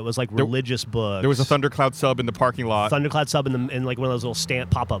bookstore that was like religious books. There was a Thundercloud sub in the parking lot. Thundercloud sub in like one of those little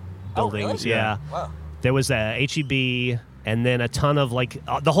pop-up buildings. really? Yeah. Wow. There was a HEB, and then a ton of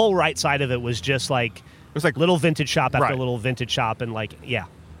the whole right side of it was just It was like little vintage shop after Right. little vintage shop, and yeah.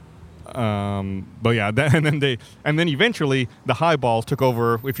 But yeah, and then eventually the highball took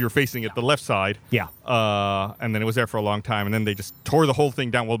over if you're facing it the left side. Yeah. And then it was there for a long time, and then they just tore the whole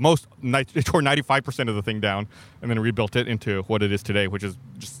thing down. Well, they tore 95% of the thing down, and then rebuilt it into what it is today, which is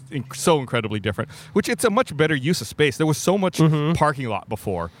just so incredibly different. Which it's a much better use of space. There was so much parking lot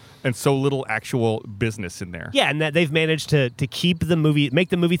before, and so little actual business in there. Yeah, and that they've managed to make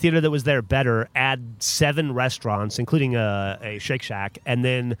the movie theater that was there better, add 7 restaurants, including a Shake Shack, and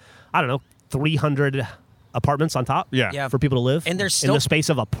then, I don't know, 300 apartments on top Yeah. for people to live. And there's in still- the space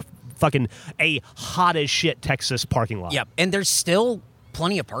of a hot as shit Texas parking lot. Yep. And there's still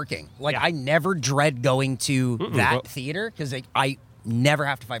plenty of parking. Yeah. I never dread going to that theater because I never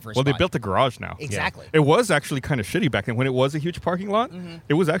have to fight for a Well, spot. they built a garage now. Exactly. It was actually kind of shitty back then when it was a huge parking lot.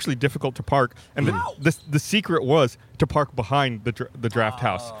 It was actually difficult to park, and the secret was to park behind the draft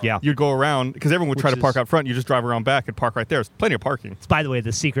house. Yeah. You'd go around because everyone would try Which to park is- out front. You just drive around back and park right there. There's plenty of parking. It's, by the way,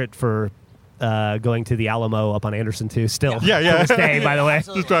 the secret for going to the Alamo up on Anderson too. Still, Yeah, yeah. To this day, by the way,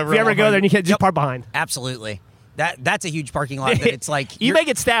 Absolutely. Just drive if you ever around go there, behind. and you can't just park behind. Absolutely. That's a huge parking lot. That it's like You you're, may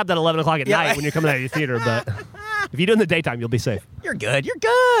get stabbed at 11 o'clock at Yeah. night when you're coming out of your theater, but if you do it in the daytime, you'll be safe. you're good. You're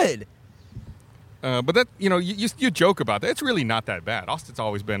good. But that you joke about that. It's really not that bad. Austin's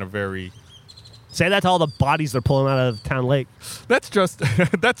always been a very. Say that to all the bodies they're pulling out of Town Lake. That's just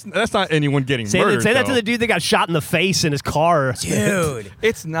that's not anyone getting murdered. Say that to though. the dude that got shot in the face in his car. Dude.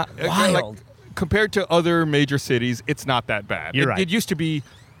 It's not Wild. compared to other major cities. It's not that bad. You're right. It used to be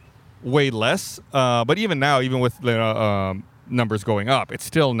way less, but even now, even with the numbers going up, it's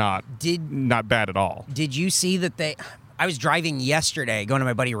still not bad at all. Did you see that I was driving yesterday, going to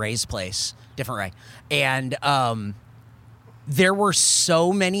my buddy Ray's place, different Ray, and there were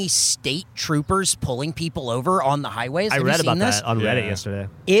so many state troopers pulling people over on the highways. I Have you read seen about this? that on Reddit Yeah. yesterday.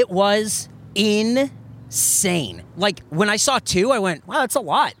 It was insane. Like, when I saw 2, I went, wow, that's a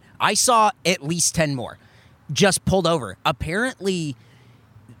lot. I saw at least 10 more just pulled over. Apparently,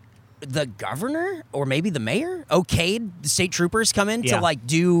 the governor or maybe the mayor okayed the state troopers come in Yeah. to, like,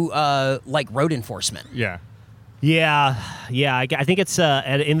 do, like, road enforcement. Yeah. Yeah. I think it's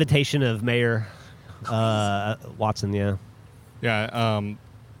an invitation of Mayor Watson, yeah. Yeah.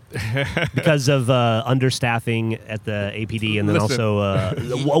 Because of understaffing at the APD, and then Listen.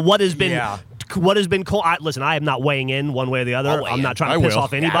 also what has been Yeah. listen, I am not weighing in one way or the other. I'll weigh I'm in. not trying I to piss will.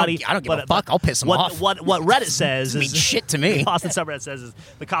 off Yeah, anybody. I don't give a but- fuck. I'll piss 'em off. What Reddit says Doesn't is mean shit to me. Austin subreddit says is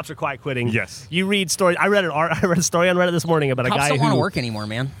the cops are quiet quitting. Yes. You read stories. I read a story on Reddit this morning about a Cops guy don't want to who work anymore,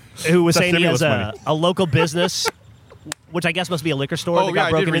 man. was That's saying he has stimulus a local business, which I guess must be a liquor store Oh, that yeah, got I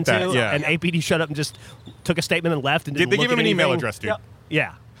did broken read into. that, yeah. And APD shut up and just took a statement and left. And They didn't gave look him at an email anything. address, dude.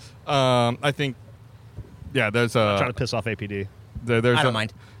 Yeah. I think. Yeah. There's Trying to piss off APD. there's I don't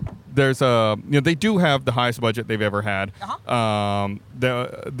mind. There's they do have the highest budget they've ever had.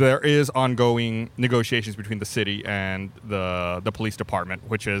 There is ongoing negotiations between the city and the police department,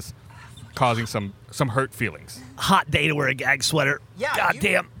 which is causing some hurt feelings. Hot day to wear a gag sweater. Yeah, God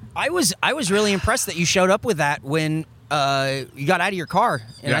damn. I was really impressed that you showed up with that when you got out of your car,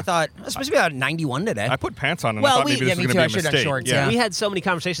 and Yeah. I thought it's supposed to be about 91 today. I put pants on and Well, I thought we- maybe yeah, this me was too. going I to be a should've had mistake. shorts, yeah. yeah. We had so many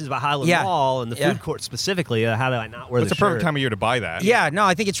conversations about Highland Yeah. Mall and the Yeah. food court specifically. How do I not wear It's the a perfect shirt? time of year to buy that. Yeah, no,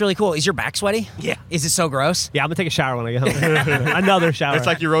 I think it's really cool. Is your back sweaty? Yeah. Is it so gross? Yeah, I'm gonna take a shower when I get home. Another shower. It's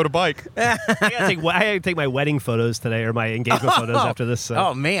like you rode a bike. I gotta take my wedding photos today or my engagement photos after this. So.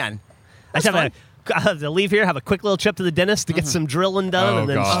 Oh man, I just have to leave here, have a quick little trip to the dentist to get some drilling done, Oh, and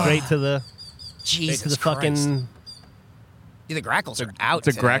then God. straight to the Jesus fucking. Christ. Dude, the grackles are out.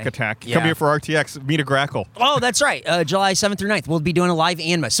 It's a Grack today. attack. Yeah. Come here for RTX. Meet a Grackle. Oh, that's right. July 7th through 9th, we'll be doing a live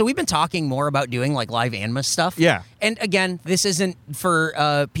ANMA. So we've been talking more about doing like live ANMA stuff. Yeah. And again, this isn't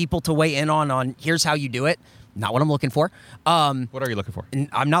for people to weigh in on here's how you do it. Not what I'm looking for. What are you looking for?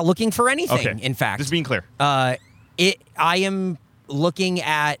 I'm not looking for anything, Okay. in fact. Just being clear. I am looking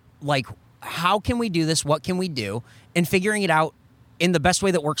at like how can we do this, what can we do, and figuring it out in the best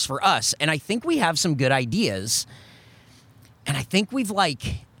way that works for us. And I think we have some good ideas. And I think we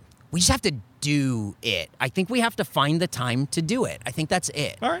just have to do it. I think we have to find the time to do it. I think that's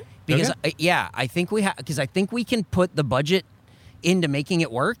it. All right. Because Okay. I think I think we can put the budget into making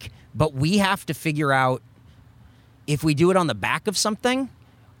it work, but we have to figure out if we do it on the back of something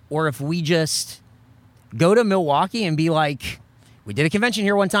or if we just go to Milwaukee and be like, we did a convention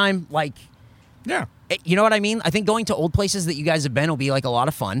here one time, like, Yeah. you know what I mean? I think going to old places that you guys have been will be like a lot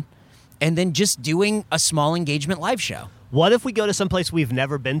of fun. And then just doing a small engagement live show. What if we go to some place we've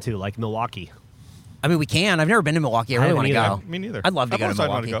never been to, like Milwaukee? I mean, we can. I've never been to Milwaukee. I I really want haven't to either. go. Me neither. I'd love to I've go to always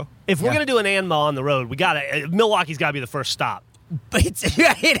wanted Milwaukee. If we're Yeah. gonna do an ANMA on the road, Milwaukee's got to be the first stop. But it's,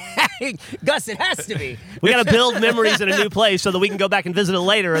 Gus, it has to be. We got to build memories in a new place so that we can go back and visit it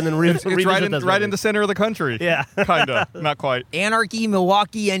later and then It's revisit right in those right in memories. the center of the country. Yeah. Kinda. Not quite. Anarchy,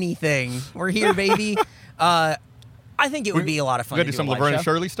 Milwaukee, anything. We're here, baby. I think it would be a lot of fun. We to gotta do some a live Laverne and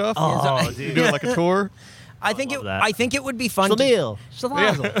show. Shirley stuff. Oh, You dude. do like a tour. I think love that. I think it would be fun. To, Schlemiel.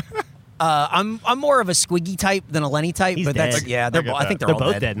 Schlafazel. I'm more of a Squiggy type than a Lenny type, He's but that's dead. yeah. They're I get I think that. they're, They're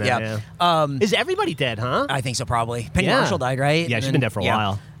all both dead now, Yeah. yeah. Is everybody dead, huh? I think so, probably. Penny Yeah. Marshall died, right? Yeah, And she's then- been dead for a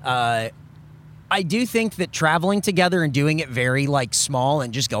while. I do think that traveling together and doing it very like small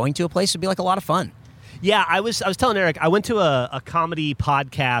and just going to a place would be like a lot of fun. Yeah, I was telling Eric, I went to a comedy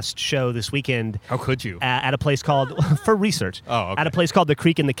podcast show this weekend. How could you? At a place called for research. Oh, okay. At a place called the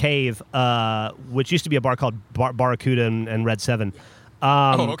Creek in the Cave, which used to be a bar called Barracuda and Red 7.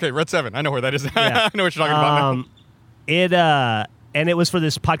 Oh, okay. Red 7. I know where that is. Yeah. I know what you're talking about now. It was for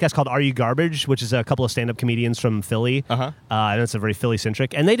this podcast called Are You Garbage, which is a couple of stand-up comedians from Philly. And it's a very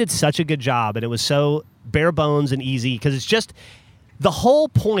Philly-centric. And they did such a good job, and it was so bare bones and easy because it's just The whole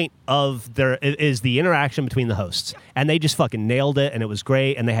point of there is the interaction between the hosts, and they just fucking nailed it, and it was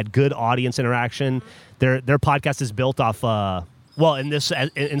great, and they had good audience interaction. Their podcast is built off, well, in this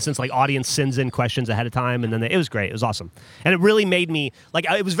instance, like audience sends in questions ahead of time, and then it was great. It was awesome, and it really made me like.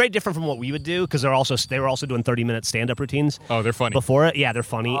 It was very different from what we would do because they were also doing 30-minute stand-up routines. Oh, they're funny. Before it, yeah, they're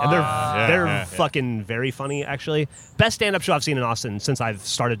funny, and they're yeah. fucking very funny. Actually, best stand-up show I've seen in Austin since I've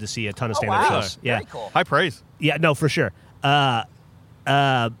started to see a ton of stand-up wow. shows. Yeah, Very cool. High praise. yeah, no, for sure. But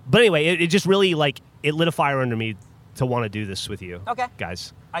anyway, it just really like it lit a fire under me to want to do this with you, Okay.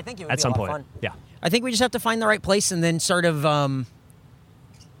 guys. I think it would At be some a lot point, of fun. yeah. I think we just have to find the right place and then sort of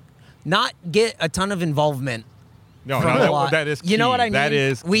not get a ton of involvement. No, from no, a lot. that is key. You know what I mean? That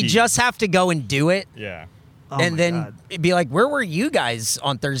is We key. just have to go and do it. Yeah. Oh and my then God. it'd be like, where were you guys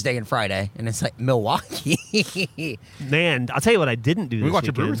on Thursday and Friday? And it's like, Milwaukee. Man, I'll tell you what I didn't do. We this watched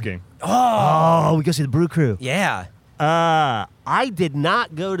a weekend. Brewers game. Oh, we go see the Brew Crew. Yeah. I did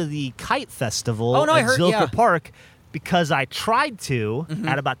not go to the Kite Festival Oh, no, I at heard- Zilker yeah. Park because I tried to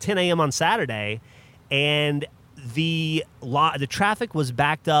at about 10 a.m. on Saturday, and the traffic was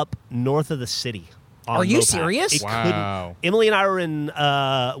backed up north of the city. on Are you Mopac. serious? It Wow. couldn't. Emily and I were in.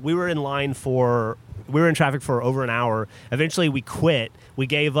 We were in traffic for over an hour. Eventually, we quit. We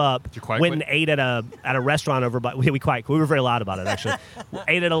gave up. Did you quiet went quit? and ate at a restaurant over by. We quiet. We were very loud about it actually.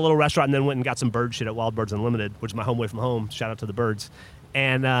 Ate at a little restaurant and then went and got some bird shit at Wild Birds Unlimited, which is my home away from home. Shout out to the birds,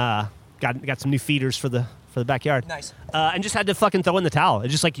 and got some new feeders for the backyard. Nice. And just had to fucking throw in the towel.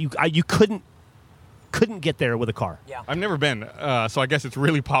 It's just like you couldn't get there with a car. Yeah. I've never been, so I guess it's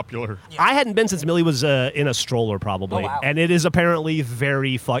really popular. I hadn't been since Millie was in a stroller, probably, Oh, wow. and it is apparently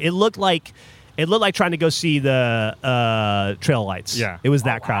very fun. It looked like trying to go see the trail lights. Yeah. it was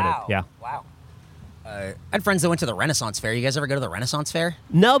that Oh, crowded. wow. Yeah, Wow. I had friends that went to the Renaissance Fair. You guys ever go to the Renaissance Fair?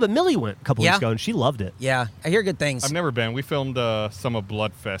 no, but Millie went a couple Yeah? weeks ago and she loved it. Yeah, I hear good things. I've never been. We filmed some of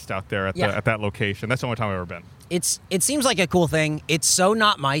Bloodfest out there Yeah. at that location. That's the only time I've ever been. It seems like a cool thing. It's so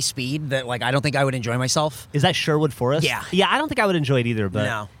not my speed that like I don't think I would enjoy myself. Is that Sherwood Forest? Yeah. yeah. I don't think I would enjoy it either, but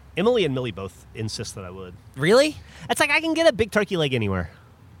No. Emily and Millie both insist that I would. Really? It's like I can get a big turkey leg anywhere.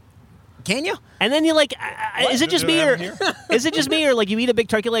 Can you? And then you're like, is it just Do me they or have 'em is it just me or like you eat a big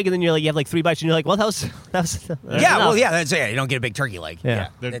turkey leg and then you're like you have like 3 bites and you're like, well, that was Yeah. Well, enough. yeah. That's You don't get a big turkey leg. Yeah.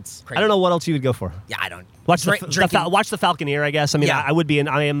 That's crazy. I don't know what else you would go for. Yeah, I don't. Watch the Drinking. watch the Falconeer, I guess. I mean, Yeah. I would be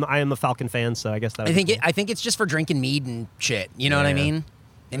I am a Falcon fan, so I guess that. I think it's just for drinking mead and shit. You know what I Yeah. mean?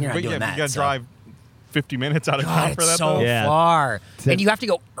 And you're not But doing yeah, that. you gotta so. drive 50 minutes out of God, town for it's that. so though. Yeah. far, and you have to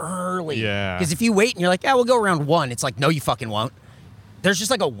go early. Yeah. Because if you wait and you're like, yeah, we'll go around 1, it's like, no, you fucking won't. There's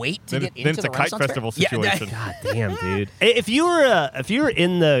just like a wait to Then get it- then into it's the a kite Renaissance festival Fair. Yeah, situation. God damn, dude! If you were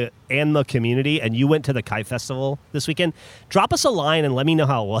in the Anma community and you went to the Kite Festival this weekend, drop us a line and let me know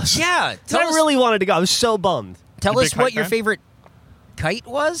how it was. Yeah, 'Cause I really wanted to go. I was so bummed. Tell You us big what kite your fan? favorite kite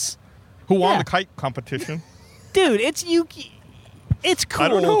was. Who won Yeah. the kite competition? Dude, it's I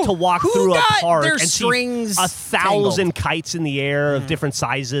don't know. cool to walk Who through a got park their and strings see 1,000 tangled? kites in the air of different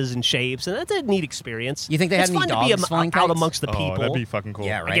sizes and shapes, and that's a neat experience. You think they had it's any fun to dogs be flying out kites? amongst the Oh, people. that'd be fucking cool.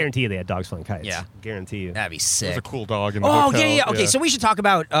 Yeah, I right. guarantee you they had dogs flying kites. Yeah. Guarantee you. That'd be sick. There's a cool dog in the Oh, hotel. yeah. Okay, so we should talk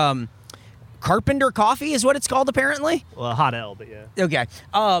about Carpenter Coffee is what it's called, apparently. Well, hot L, but yeah. Okay.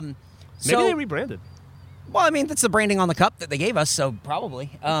 Maybe So, they rebranded. well, I mean, that's the branding on the cup that they gave us, so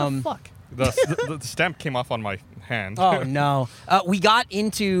probably. Fuck. The stamp came off on my hand. Oh no! We got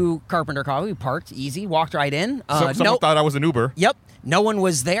into Carpenter Coffee. We parked easy, walked right in. Someone no, thought I was an Uber. Yep, no one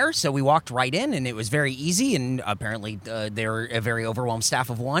was there, so we walked right in, and it was very easy. And apparently, they're a very overwhelmed staff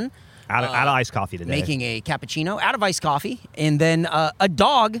of one. Out of iced coffee today. Making a cappuccino out of iced coffee, and then a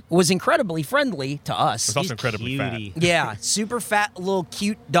dog was incredibly friendly to us. It's also incredibly fat. cutie. Yeah, super fat, little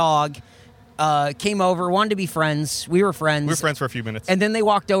cute dog. Came over, wanted to be friends. We were friends. We were friends for a few minutes. And then they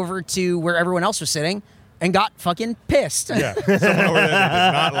walked over to where everyone else was sitting and got fucking pissed. yeah, someone over there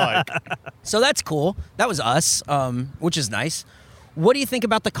that did not like. So that's cool. That was us, which is nice. What do you think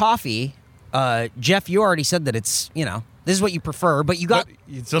about the coffee? Jeff, you already said that it's, this is what you prefer, but you got But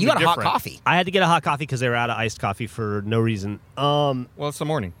it's you something got a hot different. coffee. I had to get a hot coffee because they were out of iced coffee for no reason. Well, it's the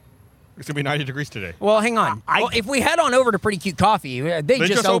morning. It's gonna be 90 degrees today. Well, hang on. I- Well, if we head on over to Pretty Cute Coffee, they They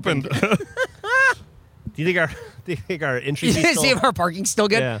just opened. Do you think our entry You fee see still? if our parking's still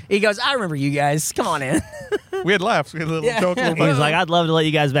good? Yeah. He goes, I remember you guys. Come on in. we had laughs. We had a little Yeah. joke. A little He's bit. like, I'd love to let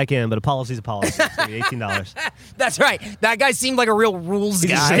you guys back in, but a policy's a policy. It's gonna be $18. That's right. That guy seemed like a real rules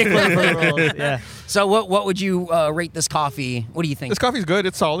guy. Yeah. So what would you rate this coffee? What do you think? This coffee's good.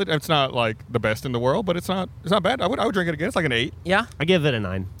 It's solid. It's not like the best in the world, but it's not bad. I would drink it again. It's like an 8. Yeah? I give it a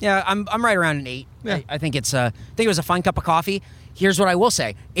 9. Yeah, I'm right around an 8. Yeah. I think it was a fine cup of coffee. Here's what I will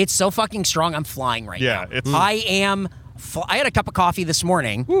say. It's so fucking strong, I'm flying right Yeah, now. it's- I am I had a cup of coffee this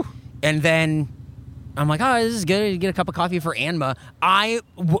morning, and then I'm like, oh, this is good. Get a cup of coffee for Anma.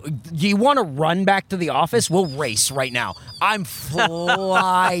 Do you want to run back to the office? We'll race right now. I'm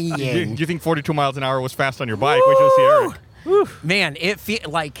flying. Do you think 42 miles an hour was fast on your bike? We should see Eric. Man, it feels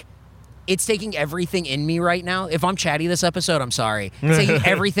like it's taking everything in me right now. If I'm chatty this episode, I'm sorry. It's taking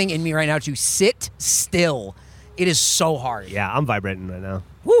everything in me right now to sit still. It is so hard. Yeah, I'm vibrating right now.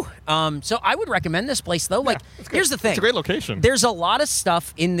 Woo. So I would recommend this place, though. Like, here's the thing. It's a great location. There's a lot of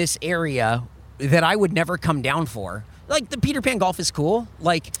stuff in this area that I would never come down for. Like, the Peter Pan Golf is cool.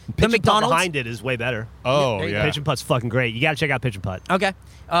 Like, Pitch the and Putt McDonald's behind it is way better. Oh, yeah. Pitch and Putt's fucking great. You got to check out Pitch and Putt. Okay.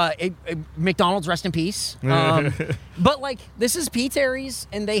 McDonald's, rest in peace. But, like, this is P. Terry's,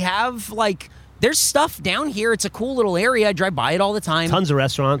 and they have, like, there's stuff down here. It's a cool little area. I drive by it all the time. Tons of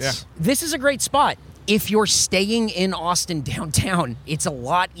restaurants. Yeah. This is a great spot. If you're staying in Austin downtown, it's a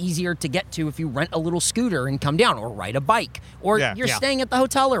lot easier to get to if you rent a little scooter and come down, or ride a bike, or you're staying at the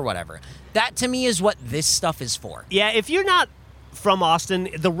hotel or whatever. That, to me, is what this stuff is for. Yeah, if you're not from Austin,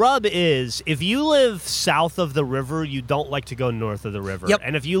 the rub is if you live south of the river, you don't like to go north of the river. Yep.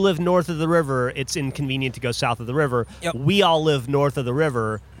 And if you live north of the river, it's inconvenient to go south of the river. Yep. We all live north of the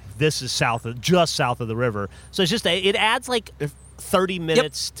river. This is just south of the river. So it's just it adds like 30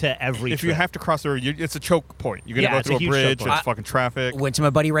 minutes to every If trip. you have to cross the river, it's a choke point. You're going to Yeah, go it's through a a huge bridge. choke point. It's fucking traffic. Went to my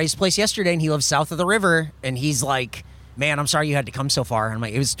buddy Ray's place yesterday, and he lives south of the river, and he's like, man, I'm sorry you had to come so far. And I'm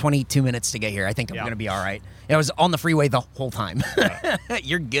like, it was 22 minutes to get here. I think I'm going to be all right. And I was on the freeway the whole time.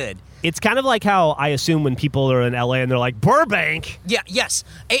 You're good. It's kind of like how I assume when people are in LA and they're like, Burbank? Yeah, yes.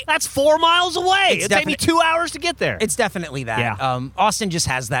 That's 4 miles away. It's It take me 2 hours to get there. It's definitely that. Yeah. Austin just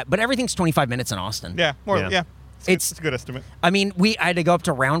has that, but everything's 25 minutes in Austin. Yeah, more. Yeah. Yeah. It's a good estimate. I mean, I had to go up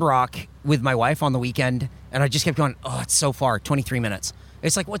to Round Rock with my wife on the weekend, and I just kept going, oh, it's so far, 23 minutes.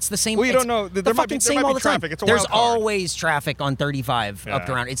 It's like, what's the same? Well, you it's don't know. the There might fucking be same all the time. traffic. It's a There's wild card. always traffic on 35 up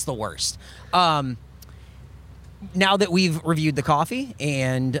to Yeah. Round. It's the worst. Now that we've reviewed the coffee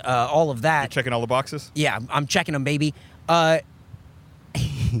and all of that, Checking all the boxes. yeah, I'm checking them, baby. Like,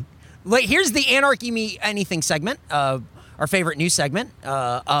 here's the Anarchy Me Anything segment, our favorite news segment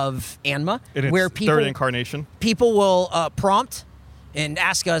of ANMA, In its where third incarnation. people will prompt and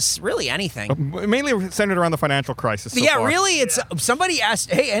ask us really anything. Mainly centered around the financial crisis. So Yeah, far. really, it's somebody asked,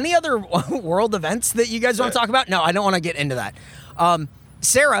 hey, any other world events that you guys want to talk about? No, I don't want to get into that.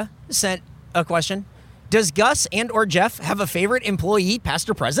 Sarah sent a question. Does Gus and or Jeff have a favorite employee, past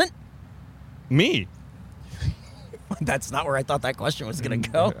or present? Me. That's not where I thought that question was going to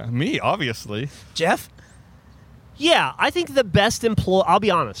go. Me, obviously. Jeff? Yeah, I think the best employee. I'll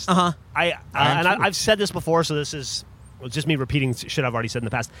be honest. Uh-huh. I've said this before, so this is just me repeating shit I've already said in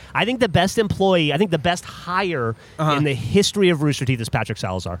the past. I think the best employee, I think the best hire in the history of Rooster Teeth is Patrick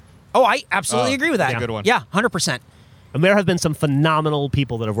Salazar. Oh, I absolutely agree with that. that's a good one. Yeah, 100%. And there have been some phenomenal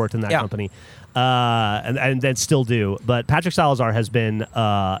people that have worked in that Yeah. company, and then still do. But Patrick Salazar has been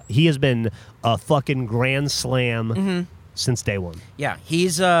he has been a fucking grand slam since day one. Yeah,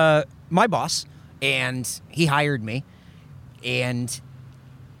 he's my boss, and he hired me, and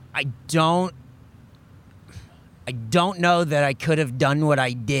I don't know that I could have done what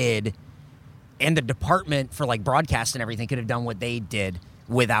I did, and the department for like broadcast and everything could have done what they did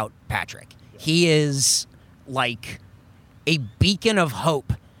without Patrick. He is like a beacon of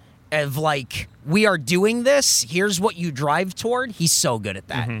hope of like, we are doing this, here's what you drive toward. He's so good at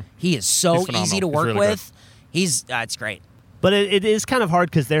that. He is so He's phenomenal. easy to He's work really with. It's great. But it is kind of hard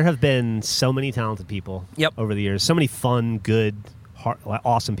because there have been so many talented people over the years, so many fun, good,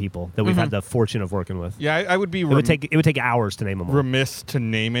 awesome people that we've had the fortune of working with. Yeah, I would be It would take hours to name them all. remiss to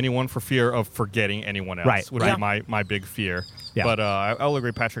name anyone for fear of forgetting anyone else. Right, Would right. be my big fear. Yeah. But I'll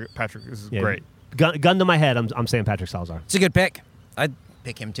agree. Patrick is Yeah. great. Gun to my head, I'm saying Patrick Salazar. It's a good pick. I'd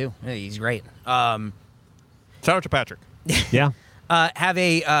pick him too. Yeah, he's great. Shout out to Patrick. Yeah. Have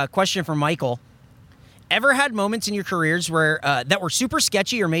a question from Michael. Ever had moments in your careers where that were super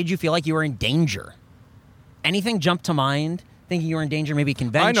sketchy or made you feel like you were in danger? Anything jump to mind? Thinking you were in danger, maybe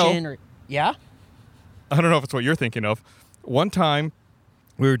convention? Or yeah? I don't know if it's what you're thinking of. One time,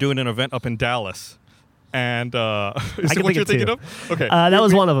 we were doing an event up in Dallas. And is I it can what think you're of thinking two. of? Okay. That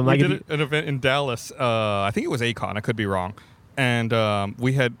was one of them. We I did an event in Dallas. I think it was Akon. I could be wrong. And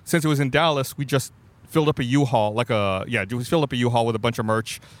we had, since it was in Dallas, we just filled up a U-Haul, we filled up a U-Haul with a bunch of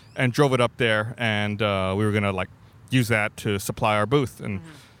merch and drove it up there. And we were going to use that to supply our booth. And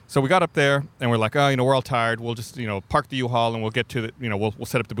so we got up there and we're like, we're all tired. We'll just, park the U-Haul and we'll get to we'll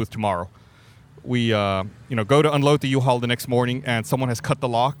set up the booth tomorrow. We, go to unload the U-Haul the next morning and someone has cut the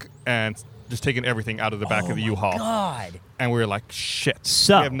lock and just taking everything out of the back of the U-Haul. God. And we were like, shit,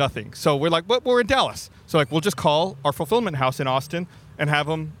 So- we have nothing. So we're like, but we're in Dallas. So like, we'll just call our fulfillment house in Austin and have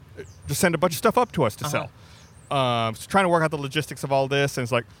them just send a bunch of stuff up to us to sell. So trying to work out the logistics of all this, and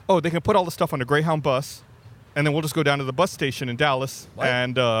it's like, oh, they can put all the stuff on a Greyhound bus, and then we'll just go down to the bus station in Dallas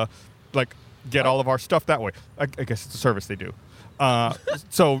and like get all of our stuff that way. I guess it's a service they do.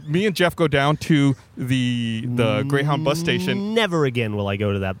 So me and Jeff go down to the Greyhound bus station Never again will I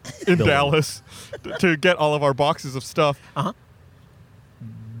go to that in building. Dallas to get all of our boxes of stuff.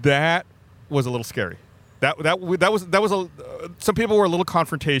 That was a little scary. That was a some people were a little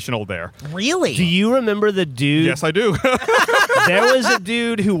confrontational there. Really? Do you remember the dude? Yes, I do. There was a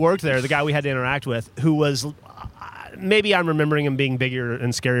dude who worked there, the guy we had to interact with, who was. Maybe I'm remembering him being bigger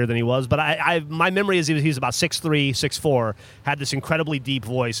and scarier than he was, but my memory is he was about 6'3", 6'4", had this incredibly deep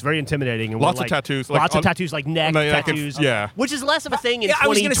voice, very intimidating. And Lots we're of like, tattoos, like lots of on- tattoos, like neck tattoos. yeah. Which is less of a thing in Yeah, I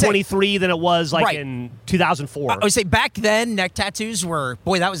was gonna say- 2023 than it was like Right. in 2004. I would say back then, neck tattoos were,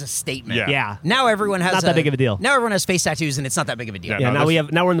 boy, that was a statement. Yeah. Yeah. Now everyone has Not that big of a deal. Now everyone has face tattoos, and it's not that big of a deal. Yeah. Yeah, No,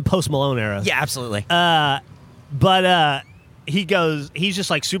 now we're in the Post Malone era. Yeah, absolutely. But he's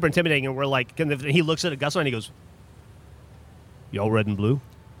just like super intimidating, and we're like, and he looks at Gus and he goes, "Y'all red and blue?"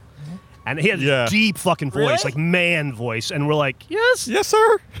 And he has Yeah. a deep fucking voice, Really? like man voice, and we're like, "Yes." Yes,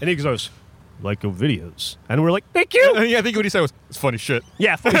 sir. And he goes, "Like your videos," and we're like, "Thank you." And yeah, I think what he said was, "It's funny shit."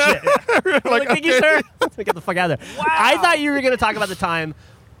 Yeah, funny shit. Yeah. We're like, "Thank you, okay. sir." Get the fuck out of there. Wow. I thought you were going to talk about the time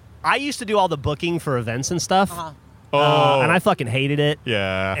I used to do all the booking for events and stuff, Oh, and I fucking hated it.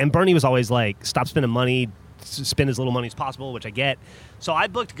 yeah. And Bernie was always like, "Stop spending money, spend as little money as possible," which I get. So I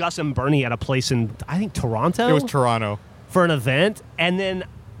booked Gus and Bernie at a place in, I think, Toronto. It was Toronto. For an event, and then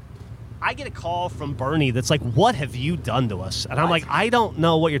I get a call from Bernie that's like, "What have you done to us?" And I'm like, "I don't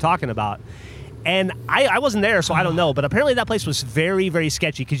know what you're talking about." And I wasn't there, so I don't know. But apparently that place was very, very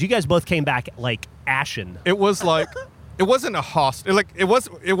sketchy because you guys both came back like ashen. It was like, it wasn't a hostel. Like it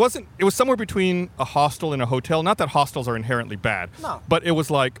wasn't. It was somewhere between a hostel and a hotel. Not that hostels are inherently bad. No. But it was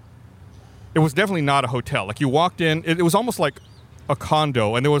like, it was definitely not a hotel. Like you walked in, it was almost like a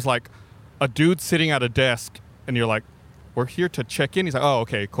condo, and there was like a dude sitting at a desk, and you're like, "We're here to check in." He's like, "Oh,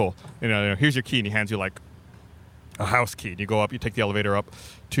 okay, cool. You know, here's your key," and he hands you like a house key. And you go up, you take the elevator up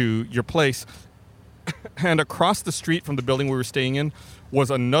to your place, and across the street from the building we were staying in was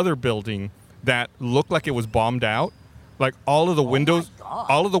another building that looked like it was bombed out. Like all of the windows,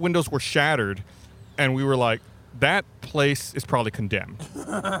 all of the windows were shattered, and we were like, "That place is probably condemned.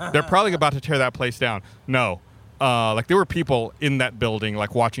 They're probably about to tear that place down." No. Like there were people in that building,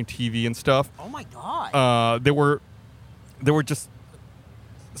 like watching TV and stuff. Oh my God. There were just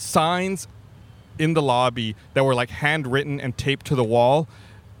signs in the lobby that were like handwritten and taped to the wall.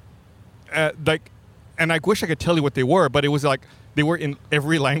 Like, and I wish I could tell you what they were, but it was like they were in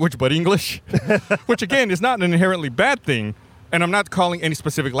every language but English, which again is not an inherently bad thing. And I'm not calling any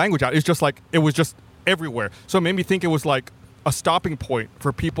specific language out. It's just like it was just everywhere. So it made me think it was like a stopping point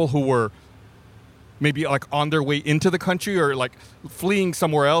for people who were maybe like on their way into the country or like fleeing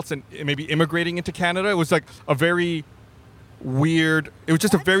somewhere else and maybe immigrating into Canada. It was like a very weird, it was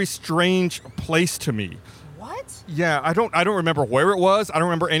just a very strange place to me. What? Yeah, I don't remember where it was. I don't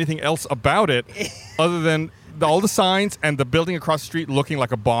remember anything else about it other than all the signs and the building across the street looking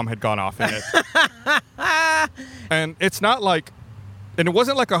like a bomb had gone off in it. And it's not like, and it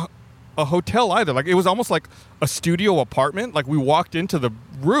wasn't like a hotel either. Like it was almost like a studio apartment. Like we walked into the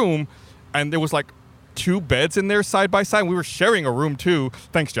room and there was like 2 beds in there side by side. We were sharing a room too.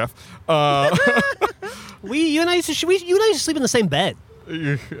 Thanks, Jeff. You and I used to sleep in the same bed. We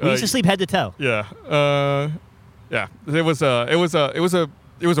used to sleep head to toe. Yeah. Yeah. It was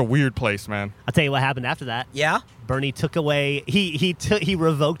a weird place, man. I'll tell you what happened after that. Yeah. Bernie took away. He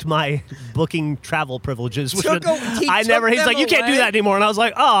revoked my booking travel privileges. Which He was- took I never. He's them like, "You can't do away?" that anymore." And I was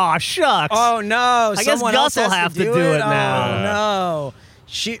like, "Oh shucks." Oh no! guess Someone Gus else will has have to do do it now. Oh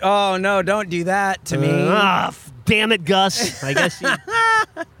no! Oh no! Don't do that to me. Damn it, Gus. I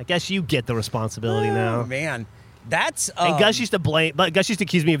guess you get the responsibility Oh now. man, that's And Gus used to blame, but Gus used to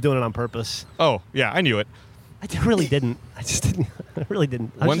accuse me of doing it on purpose. Oh, yeah, I knew it. I really didn't. I just didn't. I really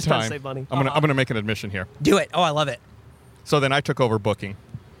didn't. I was One just trying time, to save money. I'm gonna make an admission here. do it. Oh, I love it. So then I took over booking.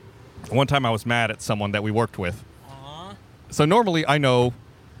 One time I was mad at someone that we worked with. So normally I know,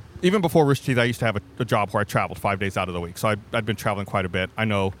 even before Rooster Teeth, I used to have a job where I traveled 5 days out of the week. So I'd been traveling quite a bit. I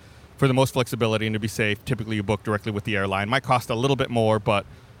know for the most flexibility and to be safe, typically you book directly with the airline. Might cost a little bit more, but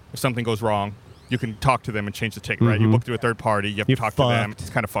if something goes wrong, you can talk to them and change the ticket, right? You book through a third party, you have to You're talk to them. fucked. It's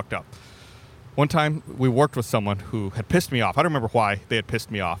kind of fucked up. One time we worked with someone who had pissed me off. I don't remember why they had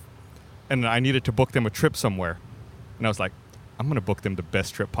pissed me off. And I needed to book them a trip somewhere. And I was like, I'm going to book them the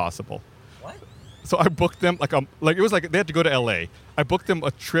best trip possible. So I booked them like it was like they had to go to LA. I booked them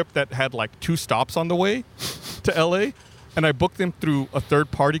a trip that had like 2 stops on the way to LA, and I booked them through a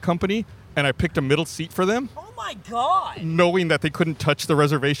third-party company, and I picked a middle seat for them, Oh my God. knowing that they couldn't touch the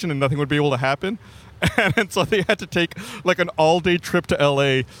reservation and nothing would be able to happen. And so they had to take like an all-day trip to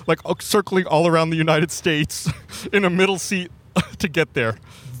LA, like circling all around the United States in a middle seat to get there.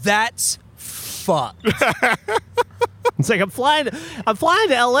 That's fucked. It's like I'm flying to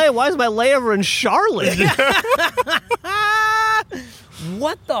LA. Why is my layover in Charlotte?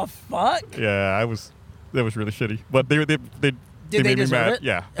 What the fuck? Yeah, that was really shitty. But they Did made they me deserve mad. it?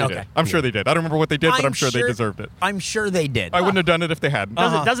 Yeah, they Okay. did. I'm sure they did. I don't remember what they did, but I'm sure they deserved it. I'm sure they did. I wouldn't have done it if they hadn't.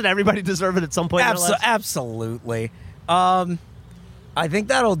 Doesn't everybody deserve it at some point in their lives? Absolutely. I think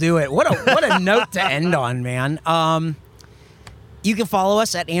that'll do it. What a note to end on, man. You can follow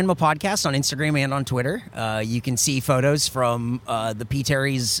us at Anma Podcast on Instagram and on Twitter. You can see photos from the P.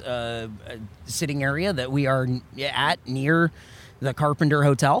 Terry's sitting area that we are at near the Carpenter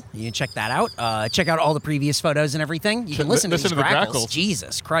Hotel. You can check that out. Check out all the previous photos and everything. You can listen to these the grackles. grackles.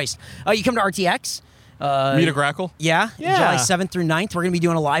 Jesus Christ. You come to RTX. Meet a grackle. Yeah, Yeah. July 7th through 9th. We're going to be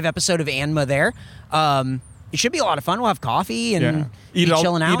doing a live episode of Anma there. It should be a lot of fun. We'll have coffee and be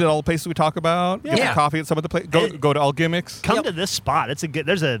chilling out. Eat at all the places we talk about. Get Yeah. some coffee at some of the places. Go to All Gimmicks. Come Yep. to this spot.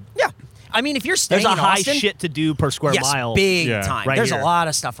 There's a Yeah. I mean, if you're staying there's a in high Austin, shit to do per square yes, mile. big Yeah. time. Right There's here. a lot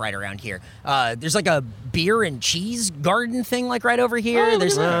of stuff right around here. There's like a beer and cheese garden thing like right over here. Oh,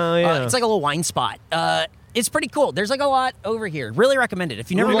 There's look at that. Oh, yeah. it's like a little wine spot. It's pretty cool. There's like a lot over here. Really recommend it. If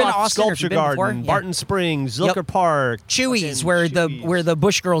you've never been to Loft Austin or if Sculpture you've been Garden, before, yeah. Barton Springs, Zilker Yep. Park, Chewy's, fucking where the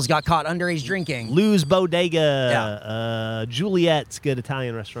Bush girls got caught underage drinking. Lou's Bodega, Juliet's good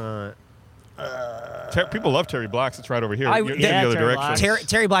Italian restaurant. People love Terry Black's. It's right over here. I- You're in yeah, the other Terry direction. Black's.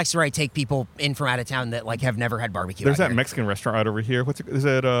 Terry Black's where I take people in from out of town that like have never had barbecue. There's out that here. Mexican restaurant right over here. Is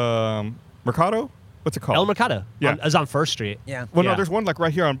it Mercado? What's it called? El Mercado. Yeah. It's on First Street. Yeah. Well, Yeah. no, there's one like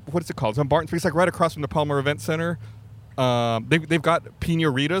right here on what's it called? It's on Barton Street. It's like right across from the Palmer Event Center. They've got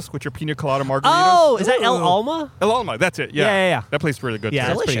Pina Ritas, which are pina colada margaritas. Oh, is that El Ooh. Alma? El Alma, that's it. Yeah. Yeah. That place is really good. Yeah, too.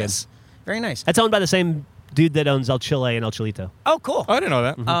 that's pretty Delicious. Very nice. That's owned by the same dude that owns El Chile and El Chilito. Oh, cool. Oh, I didn't know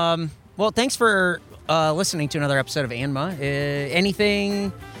that. Well, thanks for listening to another episode of Anma. Anything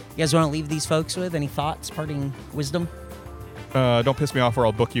you guys want to leave these folks with? Any thoughts, parting wisdom? Don't piss me off or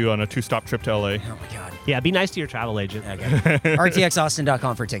I'll book you on a 2-stop trip to LA. Oh, my God. Yeah, be nice to your travel agent. Okay.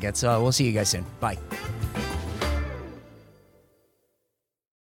 RTXAustin.com for tickets. We'll see you guys soon. Bye.